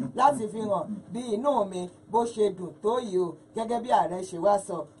dáadáa láti fi hàn bí inú mi bó ṣe dùn tó yìí o gẹ́gẹ́ bí ààrẹ ṣe wá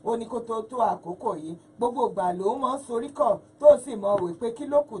sọ ó ní kó tó àkókò yìí gbogbo ìgbà ló mọ́ soríkọ̀ tó sì mọ̀ wí pé kí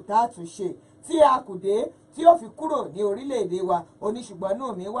ló kù tá a tún ṣe tí akùdé tí ó fi kúrò ní orílẹ̀-èdè wa ó ní ṣùgbọ́n inú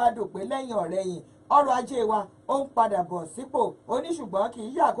mi wá dùn pé lẹ́yìn ọ̀rẹ́yìn ọrọ̀ ajé wa ó ń padà bọ̀ sípò ó ní ṣùgbọ́n kì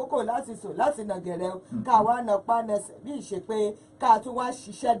í yà àkókò láti sùn láti nà gẹ̀rẹ́ ká wá nà pánẹsẹ̀ bí ìṣe pé ká tún wá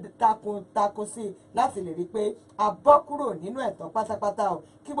ṣiṣẹ́ takuntakun sí i láti lè rí i pé a bọ́ kúrò nínú ẹ̀tọ́ pátápátá o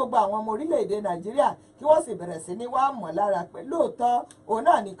kí gbogbo àwọn ọmọ orílẹ̀-èdè nàìjíríà kí wọ́n sì bẹ̀rẹ̀ sí ní wá mọ̀ lára pé lóòótọ́ òun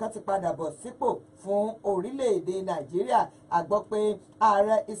náà nìkan ti padà bọ̀ sípò fún orílẹ̀-èdè nàìjíríà a gbọ́ pé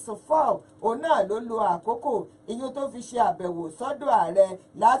ààrẹ Issoufou òun náà ló lo àkókò iyún tó fi ṣe àbẹ̀wò sọ́dọ̀ ààrẹ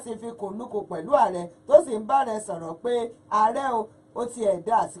láti fi kùnlùkù pẹ̀lú ààrẹ tó sì ń bá rẹ̀ sọ̀rọ̀ pé ààrẹ o ó ti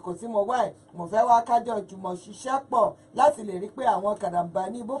ẹ̀dá àsìkò tí mo wá ẹ̀ mo fẹ́ wá kájọ jùmọ̀ ṣiṣẹ́ pọ̀ láti lè rí pé àwọn kàràǹbà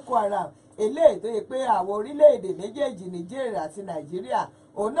ní Boko Haram eléyìí tó yẹ pé àwọn orílẹ̀-èdè méjèèjì Niger àti Nàìjíríà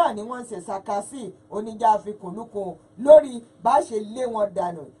òun náà ni wọ́n ń ṣe ṣàkásì oníjà àfikùnlùkùn lórí bá ṣe lé wọn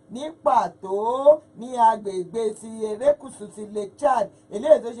dànù ní pàtó ní agbègbè ti erékùṣù ti Lake Chad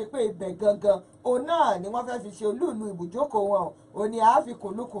eléyìí tó ṣe pé ibẹ̀ gangan òun náà ni wọ́n fẹ́ fi ṣe olúùlú ibùjókòó wọn ò ní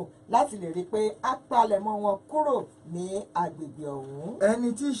àfikùnlùkùn láti lè rí pé á palẹ̀mọ́ wọn kúrò ní agbègbè ọ̀hún. ẹni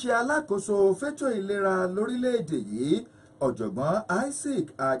tí í ṣe alákòóso fétò ìlera lórílẹ̀‐èdè yìí ọ̀jọ̀gbọ́n Isaac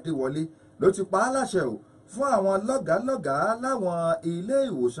Adéwọlé ló ti pa á láṣẹ o fún àwọn lọ́gàálọ́gàá láwọn ilé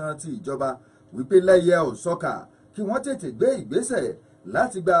ìwòsàn ti ìjọba wípé lẹ́yẹ òsọ́kà kí wọ́n tètè gbé ìgbésẹ̀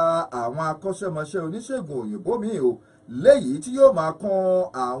láti gba àwọn akọ́ṣẹ́mọṣẹ́ oníṣègùn òyìnbó míì o léyìí tí yóò máa kún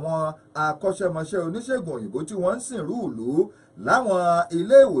àwọn akọ́ṣẹ́mọṣẹ́ oníṣègùn òyìnbó tí wọ́n ń sìnrú ìlú láwọn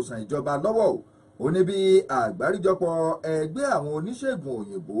ilé ìwòsàn ìjọba lọ́wọ́ o ó ní bí àgbáríjọpọ̀ ẹgbẹ́ àwọn oníṣègùn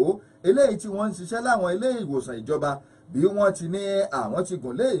òyìnbó eléyìí tí wọ́n ń ṣiṣẹ́ láwọn ilé ìwòsàn ìjọba bí wọ́n ti ní àwọn ti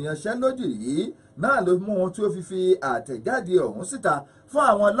gùn lé ìyanṣẹ́lódì yìí náà ló mú wọn tí ó fi àtẹ̀jáde ọ̀hún síta fún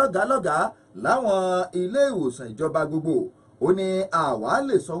àwọn lọ́gàálọ́gàá láwọn ilé ìwòsàn ìjọba gbogbo ó ní àwa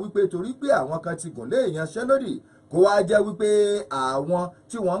lè sọ wípé torí pé àwọn kan ti gùn lé ìyanṣẹ́lódì kó wá jẹ́ wípé àwọn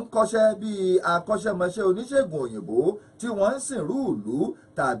tí wọ́n ń kọ́ṣẹ́ bíi akọ́ṣẹ́mọṣẹ́ oníṣègùn òyìnbó tí wọ́n ń sìnrú ìlú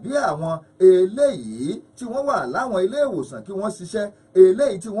tàbí àwọn eléyìí tí wọ́n wà láwọn ilé ìwòsàn kí wọ́n ṣiṣẹ́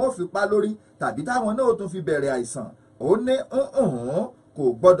eléyìí tí wọ́n fi pa lórí tàbí táwọn náà tún fi bẹ̀rẹ̀ àìsàn ó ní kò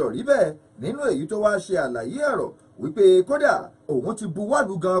gbọdọ̀ rí bẹ́ẹ̀ nínú èyí tó wá ṣe àlàyé ọ̀rọ̀ wípé kódà òun ti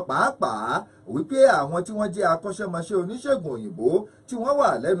buwọ́lù gan pàápàá wípé àwọn tí wọ́n jẹ́ akọ́ṣẹ́mọṣẹ́ oníṣègùn òyìnbó tí wọ́n wà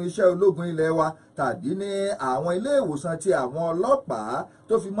lẹ́nu iṣẹ́ ológun ilẹ̀ wa tàbí ní àwọn ilé ìwòsàn ti àwọn ọlọ́pàá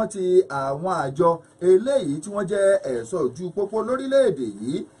tó fi mọ́ ti àwọn àjọ eléyìí tí wọ́n jẹ́ ẹ̀ṣọ́ ojú pópó lórílẹ̀‐èdè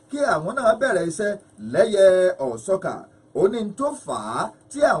yìí kí àwọn náà bẹ̀rẹ̀ iṣẹ́ lẹ́yẹ òsọ́kà ó ní tó fà á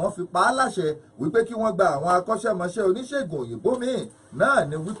tí àwọn fi pa á láṣẹ wípé kí wọ́n gba àwọn akọ́ṣẹ́mọṣẹ́ oníṣègùn òyìnbó míì náà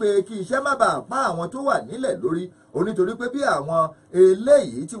ni wípé kí iṣẹ́ má bàa pa àwọn tó wà nílẹ̀ lórí onítorí pé bí àwọn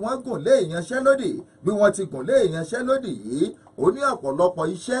eléyìí tí wọ́n gùn lé ìyanṣẹ́lódì bí wọ́n ti gùn lé ìyanṣẹ́lódì yìí ó ní ọ̀pọ̀lọpọ̀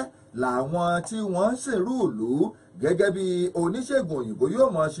iṣẹ́ làwọn tí wọ́n ń ṣèrú ìlú gẹ́gẹ́ bí oníṣègùn òyìnbó yóò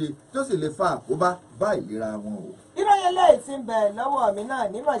mọ̀ ṣe tó sì lè fa àkóbá bá ìlera wọn o. ìròyìn eléyìí tí ń bẹ lọ́wọ́ mi náà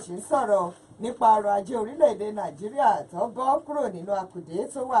nímọ̀ sí sọ̀rọ̀ nípa ọrọ̀ ajé orílẹ̀-èdè nàìjíríà tó bọ́ kúrò nínú akùdé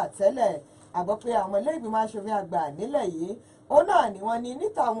tó wà tẹ́lẹ̀ àgbọ̀ pé àwọn ilé ìgbìmọ̀ aṣòfin àgbà nílẹ̀ yìí ó náà ni wọ́n ní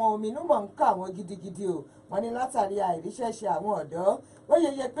níta àwọn ominú mọ̀ ń kà wọ́n gidigidi o wọ́n ní látàrí àìríṣẹ́ṣe àwọn ọ̀dọ́ ó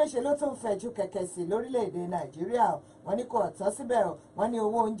yẹyẹ pé ṣe ló tún fẹ̀jú kẹ̀kẹ́ sí lórílẹ̀‐èdè nàìjíríà wọ́n ní kò tán síbẹ̀ wọ́n ní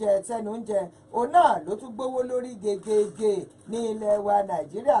owó oúnjẹ tẹnu oúnjẹ òun náà ló tún gbówó lórí gegege ní ilẹ̀ wa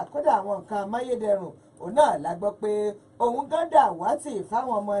nàìjíríà kódà àwọn nǹkan amáyédẹrùn òun náà la gbọ́ pé òun gánda wátì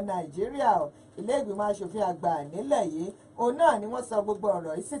fáwọn ọmọ nàìjíríà ilé ìgbìmọ̀ aṣòfin àgbà nílẹ̀ yìí òun náà ni wọ́n sọ gbogbo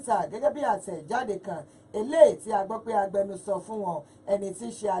ọ̀rọ̀ yìí síta gẹ́gẹ́ bí àtẹ̀jáde kan eléyìí tí a gbọ́ pé agbẹnusọ fún wọn ẹni tí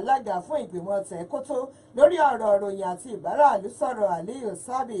í ṣe alága fún ìgbìmọ̀ tẹ̀kótó lórí ọ̀rọ̀ ìròyìn àti ìbáraàlú sọ̀rọ̀ Aliyu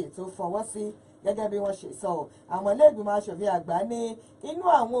Sabi tó fọwọ́ sí gẹ́gẹ́ bí wọ́n ṣe sọ àwọn ilé ìgbìmọ̀ aṣòfin àgbà ní inú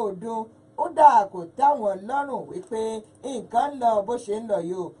àwọn òdùn ó dáa kò táwọn lọ́rùn wípé nǹkan ń lọ bó ṣe ń lọ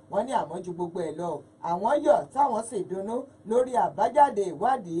yìí o wọ́n ní àmọ́ ju gbogbo ẹ̀ lọ àwọn yọ̀ táwọn sì dunnú lórí àbájáde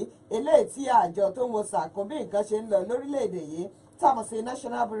ìwádìí eléyìí tí àjọ tó ń wo sàkún bí nǹkan ṣe ń lọ lórílẹ̀‐èdè yìí táwọn sí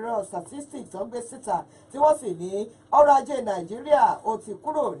National Bureau of Statistics tó ń gbé síta tí wọ́n sì ní ọrọ̀ ajé nàìjíríà ó ti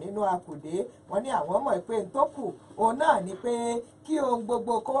kúrò nínú akùdé wọ́n ní àwọn mọ̀ pé n tó kù òun náà ni pé kí ohun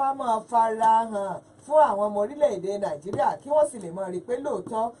gbogbo kó wá máa fara hàn fún àwọn ọmọ orílẹ̀-èdè Nàìjíríà kí wọ́n sì lè mọ̀ rí pé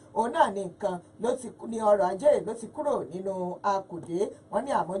lóòótọ́ òun náà ní nǹkan ní ọrọ̀ ajé ló ti kúrò nínú akùdé. Wọ́n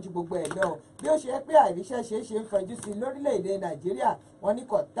ní àmọ́ ju gbogbo ẹ̀ lọ bí ó ṣe pé àìríṣẹ́ ṣe ń fẹjú sí lórílẹ̀-èdè Nàìjíríà wọ́n ní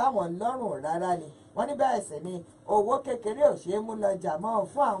kò táwọn lọ́rùn rárá ni. Wọ́n ní bẹ́ẹ̀ sì ni owó kékeré ò ṣeé mú lọ jà mọ́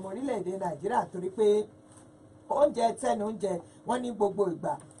fún àwọn orílẹ̀-èdè Nàìjíríà torí pé oúnjẹ tẹnu oúnjẹ wọ́n ní gbogbo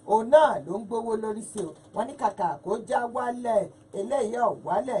ìgbà òun náà ló ń gbówó lórí sí o. Wọ́n ní kàkà kó já wálẹ̀ eléyìí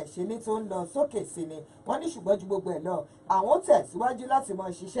ọ̀wálẹ̀ ṣe ní tó ń lọ sókè sí ni. Wọ́n ní ṣùgbọ́n ju gbogbo ẹ̀ lọ àwọn tẹ̀síwájú láti mọ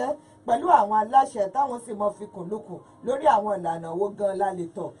ṣiṣẹ́ pẹ̀lú àwọn aláṣẹ táwọn sì mọ fikùn lukùn lórí àwọn ìlànà owó gan la lè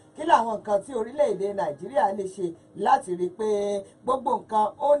tọ̀ kí làwọn nǹkan tí orílẹ̀-èdè Nàìjíríà lè ṣe láti rí i pé gbogbo nǹkan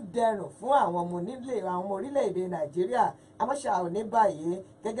ó ń dẹrùn fún àwọn ọmọ orílẹ̀-èdè Nàìjíríà. Àmọ́ṣà ò ní báyìí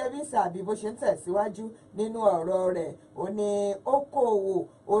gẹ́gẹ́ bí Sàbí bó ṣe ń tẹ̀síwájú nínú ọ̀rọ̀ rẹ̀ ó ní okòòwò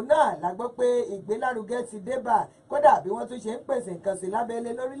òun náà la gbọ́ pé ìgbélárugẹ ti dé bá kódà bí wọ́n tún ṣe ń pèsè nǹkan sí lábẹ́lé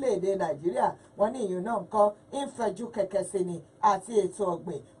lórílẹ̀‐èdè Nàìjíríà wọ́n ní ìyún náà nǹkan ń fẹjú kẹ̀kẹ́ sí ni àti ètò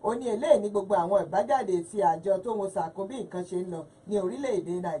ọ̀gbìn ó ní eléyìí ní gbogbo àwọn ìbájáde ti àjọ tó ń ṣàkóso bí nǹkan ṣe ń lọ ní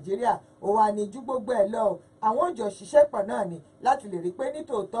orílẹ̀‐èdè Nàìjíríà ó wà ní ju gbogbo ẹ̀ lọ àwọn òjò ṣiṣẹ́ pọ̀ náà ni láti lè rí i pé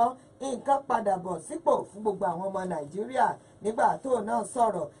nítòótọ́ nǹkan padà bọ̀ sípò fún gbogbo àwọn ọmọ Nàìjíríà nígbà tó náà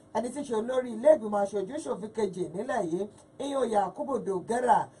sọ̀rọ̀ ẹni tí ṣe olórí ilé ìgbìmọ̀ aṣojú ṣòfin kejì nílẹ̀ yìí ìyún Yakubu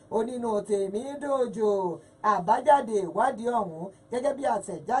Dogara onínú tèmi dòjò àbájáde ìwádìí ọ̀hún gẹ́gẹ́ bí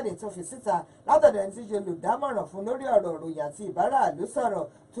àtẹ̀jáde tó fi síta látọ̀dọ̀ ẹni tí ṣe olùdámọ̀ràn fún lórí ọ̀rọ̀ ìròyìn àti ìbáraàlú sọ̀rọ̀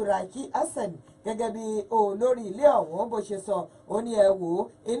Turaki Hassan gẹ́gẹ́ bí olórí ilé ọ̀hún bó ṣe sọ ó ní ẹ wò ó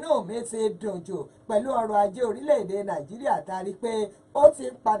inú mi ti dùn jù pẹ̀lú ọrọ̀ ajé orílẹ̀-èdè Nàìjíríà tari pé ó ti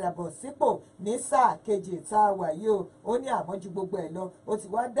ń padà bọ̀ sípò ní sáà kejì tá a wà yìí o ó ní àmọ́jú gbogbo ẹ̀ lọ ó ti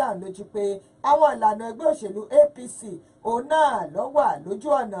wá dáhùn lójú pé àwọn ìlànà ẹgbẹ́ òṣèlú APC òun náà ló wà lójú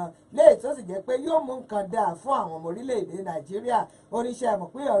ọ̀nà léyìí tó sì jẹ́ pé yóò mú nǹkan dáa fún àwọn ọmọ orílẹ̀-èdè Nàìjíríà oníṣẹ́ mọ̀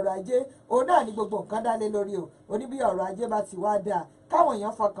pé ọrọ̀ ajé òun náà ní gbogbo nǹkan dá lé lórí o ó ní bí ọrọ̀ ajé bá ti wá dáa káwọn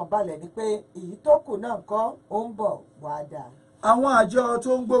èèyàn fọkàn balẹ̀ ni pé èyí tó kù náà kọ́ ó ń bọ̀ wá dáa. àwọn àjọ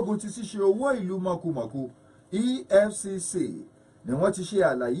tó ń gbógun ti ṣíṣe owó ìlú mọ̀kùmọ̀kù EFCC ni wọ́n ti ṣe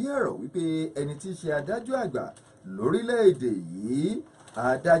àlàyé ọ̀rọ̀ wípé ẹni tí í ṣe adájọ́ àgbà lórílẹ̀‐èdè yìí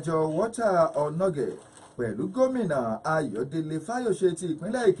adájọ́ Walter Onoge pẹ̀lú gómìnà Ayọ̀délé Fáyọ̀ṣe ti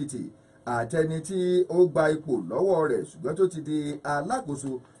ìpínlẹ̀ Èkìtì àtẹni tí ó gba ipò lọ́wọ́ rẹ̀ ṣùgbọ́n tó ti di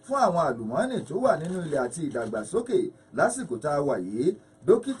alákòóso fún àwọn àlùmọ́ọ́nì tó wà nínú ilẹ̀ àti ìdàgbàsókè lásìkò tá a wà yìí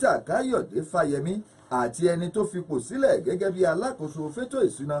dókítà Káyọ̀dé Fáyẹmí àti ẹni tó fipò sílẹ̀ gẹ́gẹ́ bí alákòóso fétò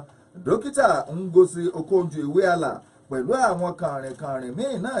ìṣúná dókítà Ngozi Okonjo-Iweala pẹ̀lú àwọn kàrìnkàrìn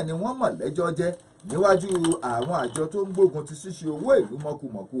míì náà ni wọ́n mọ̀ lẹ́jọ́ jẹ́ níwájú àwọn àjọ tó ń gbógun ti ṣíṣe owó ìlú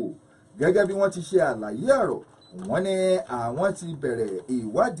mọ̀kùmọ̀kù gẹ́gẹ́ bí wọ́n ti ṣe àlàyé ọ̀rọ̀ wọ́n ní àwọn ti bẹ̀rẹ̀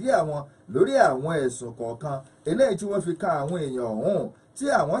ìwádìí àwọn lórí àwọn ẹ̀sùn kọ̀ọ̀kan eléyìí tí wọ́n fi kan àwọn èèyàn ọ̀hún tí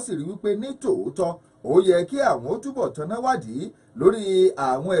àwọn sì rí wípé ní tòótọ́ ó yẹ kí àwọn ó túbọ̀ tanná wádìí lórí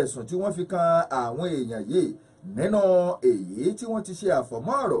àwọn ẹ̀sùn tí wọ́n fi kan àwọn èèyàn yìí nínú èyí tí wọ́n ti ṣe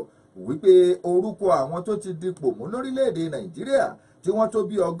àfọ̀mọ́ ọ̀rọ̀ wípé orúkọ àwọn tó ti dipò mú lórílẹ̀‐èdè Nàìjíríà tí wọ́n tó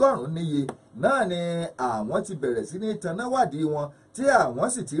bí 100 níye náà ni àwọn ti bẹ̀rẹ̀ sí ní tanná wádìí wọn tí àwọn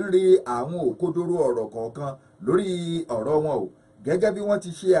sì ti ń rí àwọn òkodoro ọ̀rọ̀ kọ̀ọ̀kan lórí ọ̀rọ̀ wọn o gẹ́gẹ́ bí wọ́n ti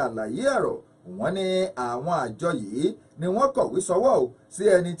ṣe àlàyé ọ̀rọ̀ wọ́n ní àwọn àjọ yìí ni wọ́n kọ̀wé sọwọ́ o sí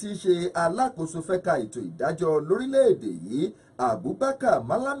ẹni tí í ṣe alákòóso fẹ́ka ètò ìdájọ́ lórílẹ̀‐èdè yìí Abubakar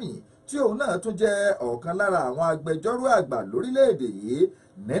Malami tí òun náà tún jẹ́ ọ̀kan lára àwọn agbẹjọ́rò àgbà lórílẹ̀‐èdè yìí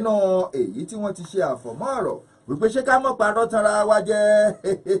nínú èyí tí wọ́n ti ṣe àfọ̀mọ́ ọ̀rọ̀ wípé ṣé ká mọ̀ parọ́ tanra wa jẹ́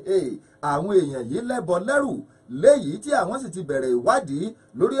àwọn èèyàn yìí lẹ́bọ lẹ́rù léyìí tí àwọn sì ti bẹ̀rẹ̀ ìwádìí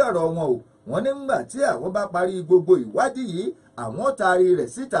lórí ọ̀rọ̀ wọn o wọ́n nígbà tí àwọn bá parí gbogbo ìwádìí yìí àwọn taari rẹ̀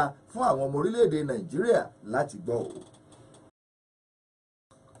síta fún àwọn ọmọ orílẹ̀-èdè Nàìjíríà láti gbọ́ o.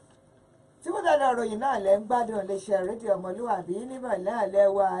 TifunTedo ìròyìn náà lẹ ń gbádùn iléeṣẹ́ rédíò ọmọlúwàbí níbẹ̀ náà lẹ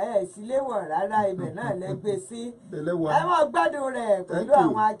wà ẹ̀ síléwọ̀ rárá ibẹ̀ náà lẹ gbé sí. ẹ mọ̀ gbádùn rẹ̀ pẹ̀lú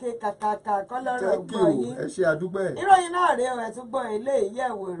àwọn akékakaka kọ́lọ́rọ̀ gbọ́ yín. ẹ ṣe àdúpẹ́. ìròyìn náà rèé ẹ̀ tún gbọ́ ilé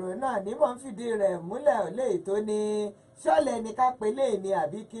ìyẹ̀wò ìròyìn náà ní mò ń fìdí rẹ̀ múlẹ̀ léyìí tó ní ṣọ́lẹ̀ ni ká pè lé ní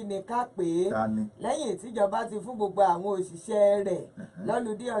àbí kí ni ká pè é lẹ́yìn tíjọba ti fún gbogbo àwọn òṣìṣẹ́ rẹ̀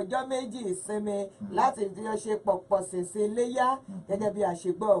lọ́lùdí ọjọ́ méjì ìsinmi láti fi ṣe pọ̀pọ̀ ṣèṣe léyá gẹ́gẹ́ bí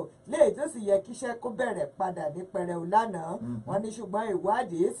àṣegbọ́ léyìí tó sì yẹ kíṣẹ́ kó bẹ̀rẹ̀ padà ní pẹrẹu lánàá wọ́n ní ṣùgbọ́n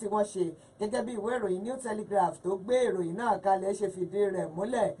ìwádìí tí wọ́n ṣe gẹ́gẹ́ bí ìwé ìròyìn New Telegraph tó gbé ìròyìn náà kalẹ̀ ṣe fìdí rẹ̀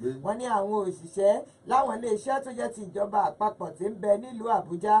múlẹ̀ wọ́n ní àwọn òṣìṣẹ́ láwọn iléeṣẹ́ tó jẹ́ ti ìjọba àpapọ̀ tí ń bẹ nílùú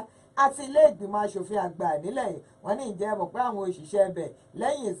Àbújá àti ilé ìgbìmọ̀ asòfin àgbà nílẹ̀ yìí wọ́n ní ìjẹ́ mọ̀ pé àwọn òṣìṣẹ́ ibẹ̀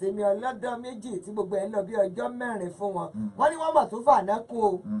lẹ́yìn ìsinmi ọlọ́dọ̀ méjì tí gbogbo ẹ̀ ń lọ bí ọjọ́ 4 fún wọn wọ́n ní wọ́n mọ̀ tó fàná kún o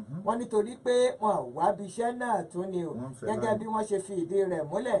wọ́n nítorí pé wọn ò wábi iṣẹ́ náà tún ni o gẹ́gẹ́ bí wọ́n ṣe fi ìdí rẹ̀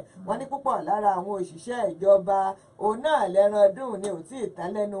múlẹ̀ wọ́n ní púpọ̀ lára àwọn òṣìṣẹ́ ìjọba òun náà lẹ́ran ọdún ni ò tí ì tán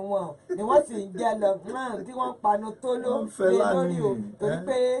lẹ́nu wọn ni wọ́n sì ń jẹ́ lọ tí wọ́n ń panu tó lé lórí o torí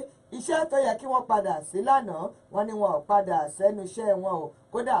pé iṣẹ́ tó yẹ kí wọ́n padà sí lánàá wọ́n ní wọn ò padà sẹ́nu iṣẹ́ wọn o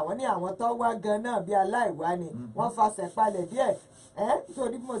kódà wọ́n ní àwọn tó wá gan náà bí aláìwá ni wọ́n fasẹ̀ palẹ̀ díẹ̀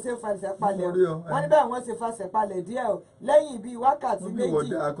nítorí bí mo ṣe fasẹ̀ palẹ̀ o wọ́n ní bẹ́ẹ̀ wọ́n ṣe fasẹ̀ palẹ̀ díẹ̀ o lẹ́yìn bíi wákàtí méjì. wọ́n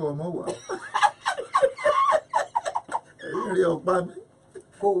bí wọ́n dá akọ ọmọ wà ẹ̀yìn rí ọ̀pá mi.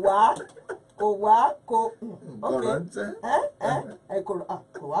 kò wá kò wá kò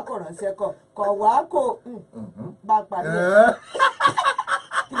ránṣẹ́ kò wá kò bá parí ẹ̀.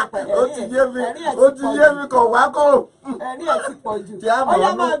 ó ti yé mi kò wá kò. ẹ̀rí ẹ̀ ti pọ̀ jù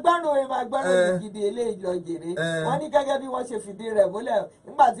ọ̀yá máa gbọ́rùn gidi eléyìí lọ jèrè wọ́n ní gẹ́gẹ́ bí wọ́n ṣe fìdí rẹ̀ múlẹ̀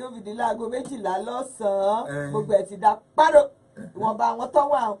nígbà tí ó fìdí láago 12 lọ́sàn-án gbogbo ẹ̀ ti dá páró ìwọ̀nba àwọn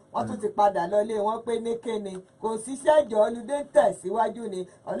tọ́wọ́ wọn tún ti padà lọlé wọn pé ní kéne kò síṣẹ́ ìjọ olùdé ń tẹ̀síwájú ni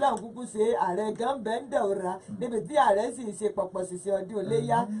ọlọ́run kúkú ṣe ààrẹ gan bẹ́ńdẹ̀ òra níbi tí ààrẹ sì ṣe pọ̀pọ̀ ṣiṣẹ́ ọdún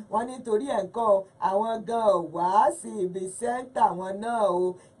iléyá wọn nítorí ẹ̀ ń kọ́ àwọn gan wá sí ibi sẹ́ńtà wọn náà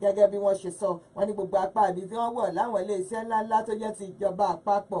o gẹ́gẹ́ bí wọ́n ṣe sọ wọ́n ní gbogbo apá àbí tí wọ́n wọ̀ láwọn iléeṣẹ́ ńláńlá tó jẹ́ ti ìjọba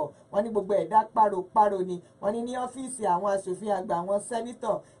àpapọ̀ wọ́n ní gbogbo ẹ̀dá páropáro ni wọ́n ní ní ọ́fíìsì àwọn aṣòfin àgbà àwọn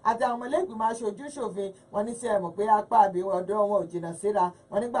sẹ́nítọ̀ àti àwọn ọmọlẹ́gbìmọ̀ aṣojú ṣòfin wọ́n ní sí ẹ mọ̀ pé apá àbí ọ̀dọ́ wọn ò jìnnà síra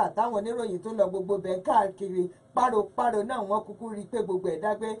wọ́n nígbà táwọn oníròyìn tó lọ gbogbo bẹ̀ káàkiri páropáro náà wọ́n kúkú rí i pé gbogbo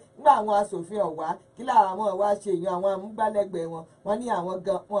ẹ̀dá pé nígbà àwọn aṣòfin ọ̀wá kí làwọn wá ṣe èèyàn àwọn amúgbálẹ́gbẹ̀ẹ́ wọn ní àwọn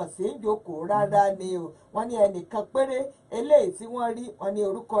gan wọn sì ń jókòó rárá ni o wọ́n ní ẹnìkan péré eléyìí tí wọ́n rí wọn ní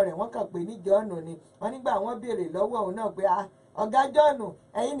orúkọ rẹ̀ wọ́n kàn pé ní jọ́ọ̀nù ni wọ́n nígbà wọ́n béèrè lọ́wọ́ òun náà pé ọ̀gá jọ́ọ̀nù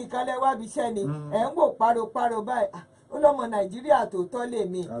ẹ̀yin nìkan lẹ wábi iṣẹ́ ni ẹ̀ ń wò páropáro báyìí ó lọ́mọ nàìjíríà tòótọ́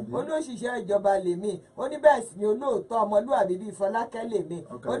lèmi ó lóṣìṣẹ́ ìjọba lèmi ó ní bẹ́ẹ̀ sì ni olóòótọ́ ọmọlúwàbí bíi Fọlákẹ́ lèmi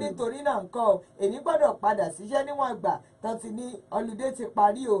ó ní torí náà ńkọ́ o èmi gbọ́dọ̀ padà síṣẹ́ níwọ̀n ìgbà tán ti ní ọlùdé ti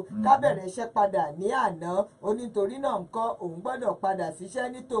parí o ká bẹ̀rẹ̀ iṣẹ́ padà ní àná ó ní torí náà ńkọ́ òun gbọ́dọ̀ padà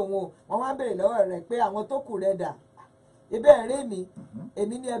síṣẹ́ ní tòun o wọ́n wá béèrè lọ́wọ́ rẹ̀ pé àwọn tó kù rẹ̀ dà ìbéèrè mi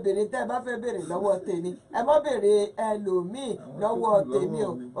èmi ní ẹ béèrè tẹ́ ẹ bá fẹ́ béèrè lọ́wọ́ tèmi ẹ má béèrè ẹlòmíì lọ́wọ́ tèmi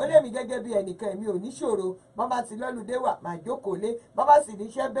o ó lé mi gẹ́gẹ́ bí ẹnìkan èmi ò níṣòro bàbá ti lọ́lùdé wà máa jókòó lé bàbá sì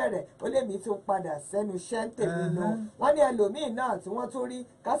níṣẹ́ bẹ̀rẹ̀ ó lé mi tún padà sẹ́nu iṣẹ́ tèmi nù wọ́n ní ẹlòmíì náà tí wọ́n tún rí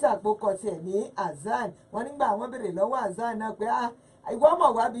kásàpò kọ tiẹ̀ ní azan wọ́n nígbà wọ́n béèrè lọ́wọ́ azan náà pé ìwọ mọ̀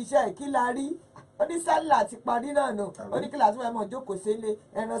wá bí iṣẹ́ kí la rí ó ní sálà ti parí náà nù ó ní kíláàsì wọn mọ̀ jókòó sílé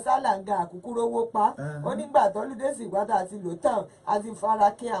ẹran sálà ń ga àkúkú rówó pa ó nígbà tọ́lúdé sì gbádùn àti lò tán àti fara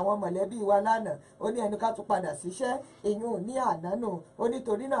kí àwọn mọ̀lẹ́bí wa lánàá ó ní ẹnu ká tún padà síṣẹ́ ìyún ní àná nù ó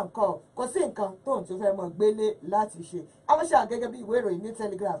nítorí náà kò sí nǹkan tóun tún fẹ́ mọ̀ gbélé láti ṣe àwọṣà gẹ́gẹ́ bí ìwé ìròyìn ní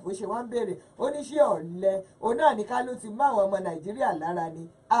Telegraph ó ṣe wá ń béèrè ó ní ṣé ọ̀lẹ òun náà ní ká ló ti mú àwọn ọmọ Nàìjíríà lára ni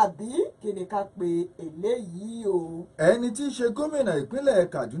àbí kí ni ká pe eléyìí o. ẹni tí í ṣe gómìnà ìpínlẹ̀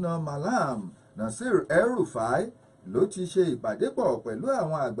Kaduna Malam Nasir El-Rufai ló ti ṣe ìpàdé pọ̀ pẹ̀lú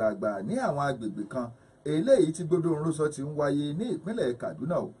àwọn àgbààgbà ní àwọn agbègbè kan eléyìí tí gbódòǹrosọ ti ń wáyé ní ìpínlẹ̀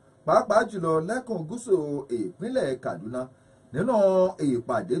Kaduna o pàápàá jùlọ lẹ́kùn gúúsù ìpínlẹ̀ Kaduna nínú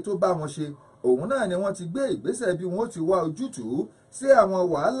ìpàdé tó bá wọn ṣe òun náà ni wọ́n ti gbé ìgbésẹ̀ bí wọ́n ti wá ojútùú sí àwọn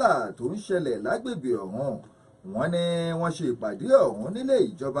wàhálà tó ń ṣẹlẹ̀ lágbègbè ọ̀hún wọ́n ní wọ́n ṣe ìpàdé ọ̀hún nílé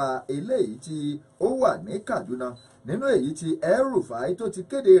ìjọba eléyìí tí ó wà ní Kaduna nínú èyí tí El-Rufai tó ti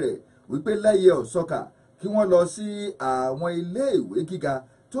kéde rẹ̀ wípé lẹ́yẹ ọ̀sọ́kà kí wọ́n lọ sí àwọn iléèwé gíga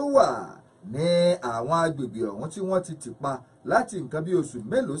tó wà ní àwọn agbègbè ọ̀hún tí wọ́n ti tì pa láti nǹkan bí oṣù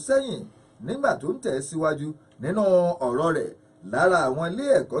mélòó sẹ́yìn nígbà tó ń tẹ̀ síwájú nínú ọ̀rọ̀ rẹ̀ lára àwọn ilé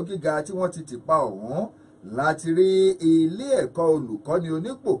ẹ̀kọ́ gíga tí wọ́n ti tì pa ọ̀hún láti rí ilé ẹ̀kọ́ olùkọ́ni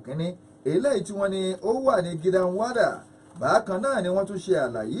onípò kínní eléyìí tí wọ́n ní ó wà ní Gidanwada bákan náà ni wọ́n tún ṣe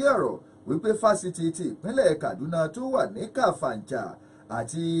àlàyé ọ̀rọ̀ wípé fásitì ti ìpínlẹ̀ Kaduna tó wà ní Kàfàǹchà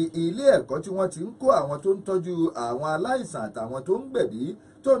àti ilé ẹ̀kọ́ tí wọ́n ti ń kó àwọn tó ń tọ́jú àwọn aláìsàn àtàwọn tó ń gbẹ̀bí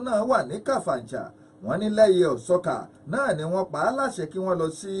tó náà wà ní Kàfàǹchà wọ́n ní lẹ́yẹ ọ̀sọ́kà náà ni wọ́n pa á láṣẹ kí wọ́n lọ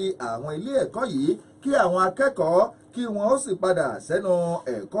sí àwọn ilé ẹ̀kọ́ yìí kí àwọn akẹ́kọ̀ọ́ kí wọ́n ó sì padà sẹ́nu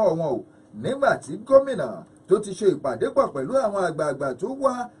ẹ̀kọ́ wọn o nígbà tí gómìnà tó ti ṣe ìpàdé pọ̀ pẹ̀lú àwọn àgbààgbà tó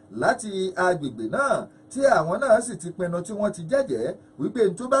wá láti agbègbè náà tí àwọn náà sì ti pinnu tí wọ́n ti jẹ́jẹ́ wípé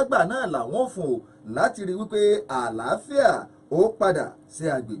n tó bá gbà náà làwọn ò fún o láti rí wípé àlàáfíà ó padà sí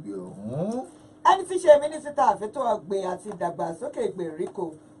agbègbè ọ̀hún. ẹni tí í ṣe mínísítà àfẹ́tọ̀ ọ̀gbìn àti ìdàgbàsókè ìgbèríko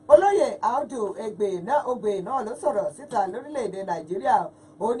olóyè Audu Ogbe náà ló sọ̀rọ̀ síta lórílẹ̀‐èdè Nàìjíríà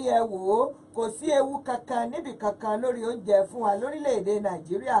ó ní ẹ wò ó kò sí ewu kankan níbì kankan lórí oúnjẹ fún wa lórílẹ̀‐èdè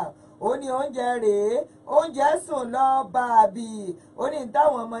Nàìjíríà ó ní oúnjẹ rèé oúnjẹ sùn lọ bàbí ó ní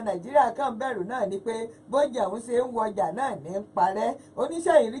táwọn ọmọ Nàìjíríà kàn bẹ̀rù náà ni pé bóúnjẹ òun ṣe ń wọjà náà ní ń parẹ́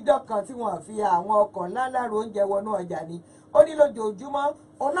oníṣẹ́ ìríjọ́ kan tí wọ́n fi àwọn ọkọ̀ ńláńlá ro oúnjẹ wọnú ọjà ni ó ní lójoojúmọ́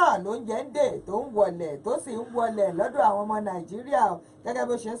òun náà lóúnjẹ ń dè tó ń wọlẹ̀ tó sì ń wọlẹ̀ lọ́dọ̀ àwọn ọmọ Nàìjíríà gẹ́gẹ́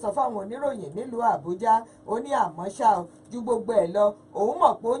bó ṣe ń sọ fáwọn oníròyìn nílùú Àbújá ó ní àmọ́ ṣá ju gbogbo ẹ̀ lọ òun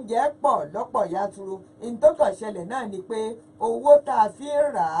mọ̀ pé oúnjẹ pọ̀ lọ́pọ̀ yanturu ìtọ́kàn ṣẹlẹ̀ náà ni pé owó tá a fi ń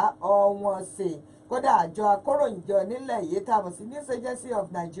rà á ọ̀wọ́n sè kódà àjọ akóròyìnjọ nílẹ̀ yìí tá a mọ̀ sí News Agency of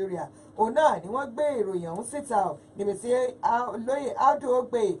Nigeria òun náà ni wọ́n gbé ìròyìn ọ̀hún síta níbi tí olóyè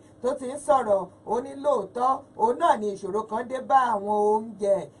Ladoke tó ti ń sọ̀rọ̀ ó ní lóòótọ́ òun náà ni ìṣòro kan dé bá àwọn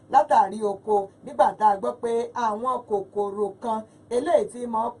oúnjẹ látàrí oko nígbà tá a gbọ́ pé àwọn kòkòrò kan eléyìí tí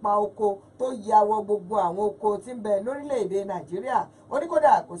máa ń pa oko tó ya wọ gbogbo àwọn oko tí ń bẹ lórílẹ̀‐èdè Nàìjíríà ó ní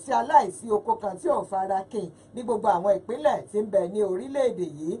kódà kò sí aláìsí oko kan tí ò fara kín ní gbogbo àwọn ìpínlẹ̀ tí ń bẹ ní orílẹ̀‐èdè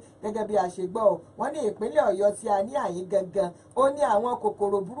yìí gẹ́gẹ́ bí a ṣe gbọ́ wọ́n ní ìpínlẹ̀ Ọ̀yọ́ tí a ní àyín gangan ó ní àwọn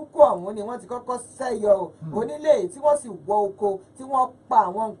kòkòrò burúkú ọ̀hún ni wọ́n ti kọ́kọ́ ṣẹ́yọ onílé tí wọ́n sì wọ oko tí wọ́n pa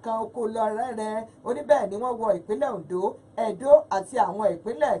àwọn nǹkan oko lọ rẹ́rẹ́ ó ní bẹ́ẹ̀ ni wọ́n wọ ìpínlẹ̀ Ondo Ẹdó àti àwọn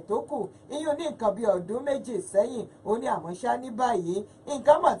ìpínlẹ̀ tó kù iyún ní nǹkan bíi ọdún méjì sẹ́yìn ó ní àmọ́ ṣá ní báyìí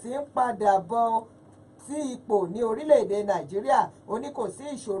nǹkan mọ̀ tí ń padà bọ̀ sí ipò ní orílẹ̀-èdè Nàìjíríà ó ní kò sí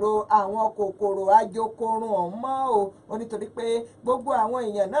ìṣòro àwọn kòkòrò ajokorun ọ̀hún mọ́ ó nítorí pé gbogbo àwọn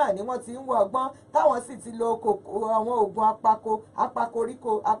èèyàn náà ni wọ́n ti ń wọ ọgbọ́n táwọn sì ti lo àwọn oògùn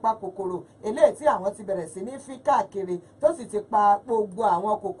apakoríko apakòkòrò eléyìí tí àwọn ti bẹ̀rẹ̀ sí ní fi káàkiri tó sì ti pa gbogbo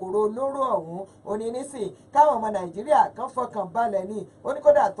àwọn kòkòrò olóró ọ̀hún ó ní nísìn káwọn ọmọ Nàìjíríà kan fọkàn balẹ̀ ní ó ní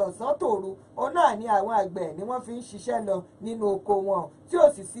kódà tọ̀sán tòru ó náà ní àwọn àgbẹ̀ ni wọ́n fi ń ṣiṣẹ́ lọ nínú oko wọn tí ò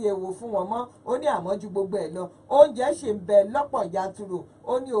sì sí ewu fún wọn mọ́ ó ní àmọ́ ju gbogbo ẹ̀ lọ oúnjẹ ṣì ń bẹ lọ́pọ̀ yanturu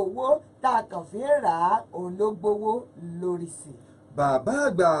ó ní owó tá a kàn fi ń rà á òun ló gbowó lórí sí. bàbá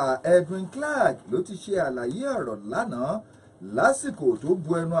àgbà Edwin Clark ló ti ṣe àlàyé ọ̀rọ̀ lánàá lásìkò tó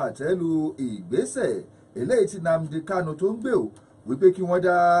bu ẹnu àtẹ́ lu ìgbésẹ̀ eléyìí tí Nnamdi Kanu tó ń gbé o wípé kí wọ́n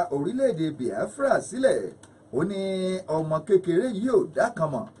dá orílẹ̀-èdè Biafra sílẹ̀ ó ní ọmọ kékeré yìí ò dákan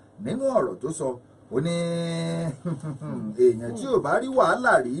mọ̀ nínú ọ̀rọ̀ tó sọ ó ní èèyàn tí ò bá rí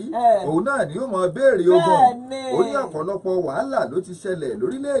wàhálà rí òun náà ni ó mọ béèrè ogun ó ní ọ̀pọ̀lọpọ̀ wàhálà ló ti ṣẹlẹ̀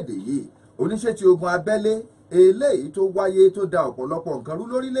lórílẹ̀‐èdè yìí oníṣẹ́ ti ogun abẹ́lé eléyìí tó wáyé tó da ọ̀pọ̀lọpọ̀ nǹkan rú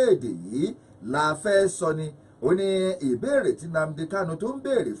lórílẹ̀‐èdè yìí la fẹ́ sọ ni ó ní ìbéèrè tí Nnamdi Kanu tó ń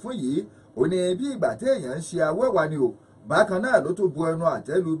béèrè fún yìí ó ní bí ìgbà téèyàn ń ṣe awẹ́wà ni o bákan náà ló tó bu ẹnu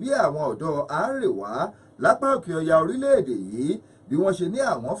àtẹ́lu bí àwọn ọ̀dọ́ àárẹ̀wá lápá òkè ọya orílẹ̀‐èdè yìí bí wọ́n ṣe ní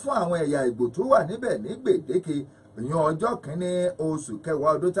àwọn fún àwọn ẹ̀yà Ìgbò tó wà níbẹ̀ ní gbèdéke ìyẹn ọjọ́ kìíní oṣù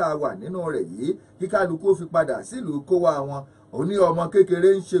kẹwàá ọdún tá a wà nínú rẹ̀ yìí kí kálukú fi padà sílùú kówá wọn ó ní ọmọ kékeré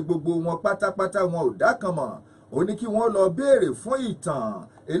ń ṣe gbogbo wọn pátápátá wọn ò dákan mọ̀ ó ní kí wọ́n lọ béèrè fún ìtàn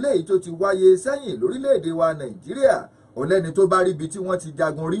eléyìí tó ti wáyé sẹ́yìn lórílẹ̀‐èdè wa Nàìjíríà ó lẹ́ni tó bá ríbi tí wọ́n ti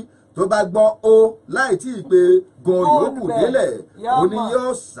jagun rí tó bá gbọ́ ó láì tí ì pé gan yòókù délẹ̀ ó ní yóò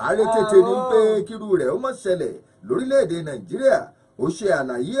sáré tètè ní pé kírú rẹ̀ ó mọ̀ ṣẹlẹ̀ lórílẹ̀‐èdè Nàìjíríà ó ṣe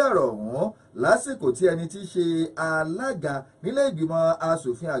àlàyé ọ̀rọ̀ ọ̀hún lásìkò tí ẹni tí í ṣe alága nílé ìgbìmọ̀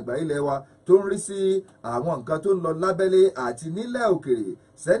asòfin àgbà ilé wa tó ń rí sí àwọn nǹkan tó ń lọ lábẹ́lé àti nílẹ̀ òkèrè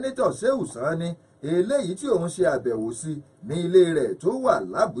sẹ́nítọ̀ Shehu Sani eléyìí tí òun ṣe àbẹ̀wò sí ní ilé rẹ̀ tó wà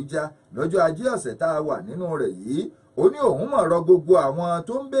l'Àbújá lọ́jọ́ ajé ọ̀sẹ̀ tá a wà nínú rẹ̀ yìí ó ní òun mọ̀ rọ gbogbo àwọn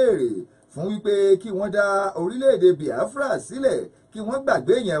tó ń béèrè fún wípé kí wọ́n dá orílẹ̀-èdè Biafra sílẹ̀ kí wọ́n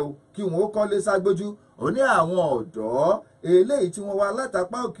gbàgbé yẹn o kí wọ́n ó kọ́lé ságbójú ó ní àwọn ọ̀dọ́ eléyìí tí wọ́n wá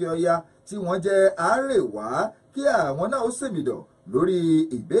látàpá òkè ọya tí wọ́n jẹ́ àárẹ̀wá kí àwọn náà ó sèmìdọ̀ lórí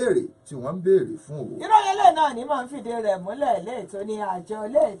ìbéèrè tí wọ́n ń béèrè fún o. ìròyìn ilé náà ni máa ń fìdí rẹ̀ múlẹ̀ léètò ní àjọ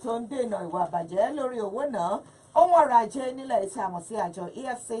léètò ń dènà ìwà àbàjẹ́ lórí owó náà ohun ọrọ̀ ajé nílẹ̀ ìsàmọ̀ sí àjọ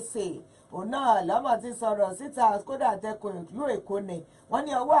EFCC òun náà lọ́mọ ti sọ̀rọ̀ síta kódà tẹkùn ìlú Èkó ni wọ́n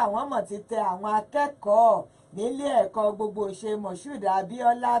ní ọwọ́ àwọn mọ̀ ti tẹ àwọn akẹ́kọ̀ọ́ nílé ẹ̀kọ́ gbogbo ṣe Moshood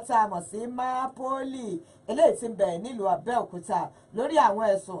Abiola tá a mọ̀ sí Mapoli eléyìí tí ń bẹ nílùú Abẹ́òkúta lórí àwọn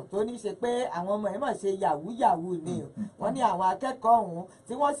ẹ̀sùn tó ní ṣe pé àwọn ọmọ ìmọ̀ ṣe yàwúyàwú ni wọ́n ní àwọn akẹ́kọ̀ọ́ ọ̀hún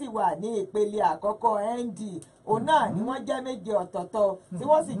tí wọ́n sì wà ní ìpele àkọ́kọ́ ND òun náà ni wọ́n jẹ́ méje ọ̀tọ̀ọ̀tọ̀ tí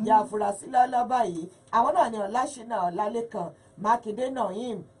wọ́n sì jẹ́ afurasí lọ́lọ́ báyìí àwọn náà ni Ọláṣínà Ọlálékan Mákindé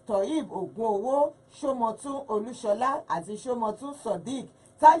Naim Toyib Ògúnowó Ṣómọtún Olúṣọlá àti Ṣómọtún Sodiq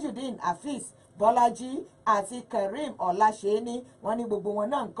Tajudeen Hafiz Bọ́lájí àti Karim Ọláṣẹ́ni wọ́n ní gbogbo wọn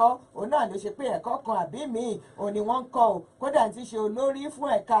náà ń kọ́ òun náà ló ṣe pé ẹ̀kọ́ kan àbí míì òun ni wọ́n ń kọ́ o kódà ti ṣe olórí fún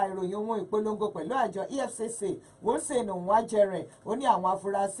ẹ̀ka ìròyìn ohun ìpolongo pẹ̀lú àjọ EFCC Wilson Nwajere ó ní àwọn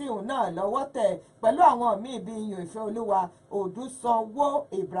afurasí òun náà lọ́wọ́ tẹ̀ pẹ̀lú àwọn míì bíi iyùn ìfẹ́ olúwa Odùsanwó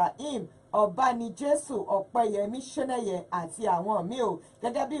Ibrahim Ọ̀bánijésù Ọ̀pẹ́yẹmí Ṣẹ́nẹ́yẹ àti àwọn míì o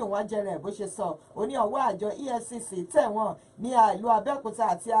gẹ́gẹ́ bí Nwajere bó ṣe sọ ó ní ọwọ́ àjọ EFCC tẹ̀ wọ́n ní ìlú Abẹ́òkúta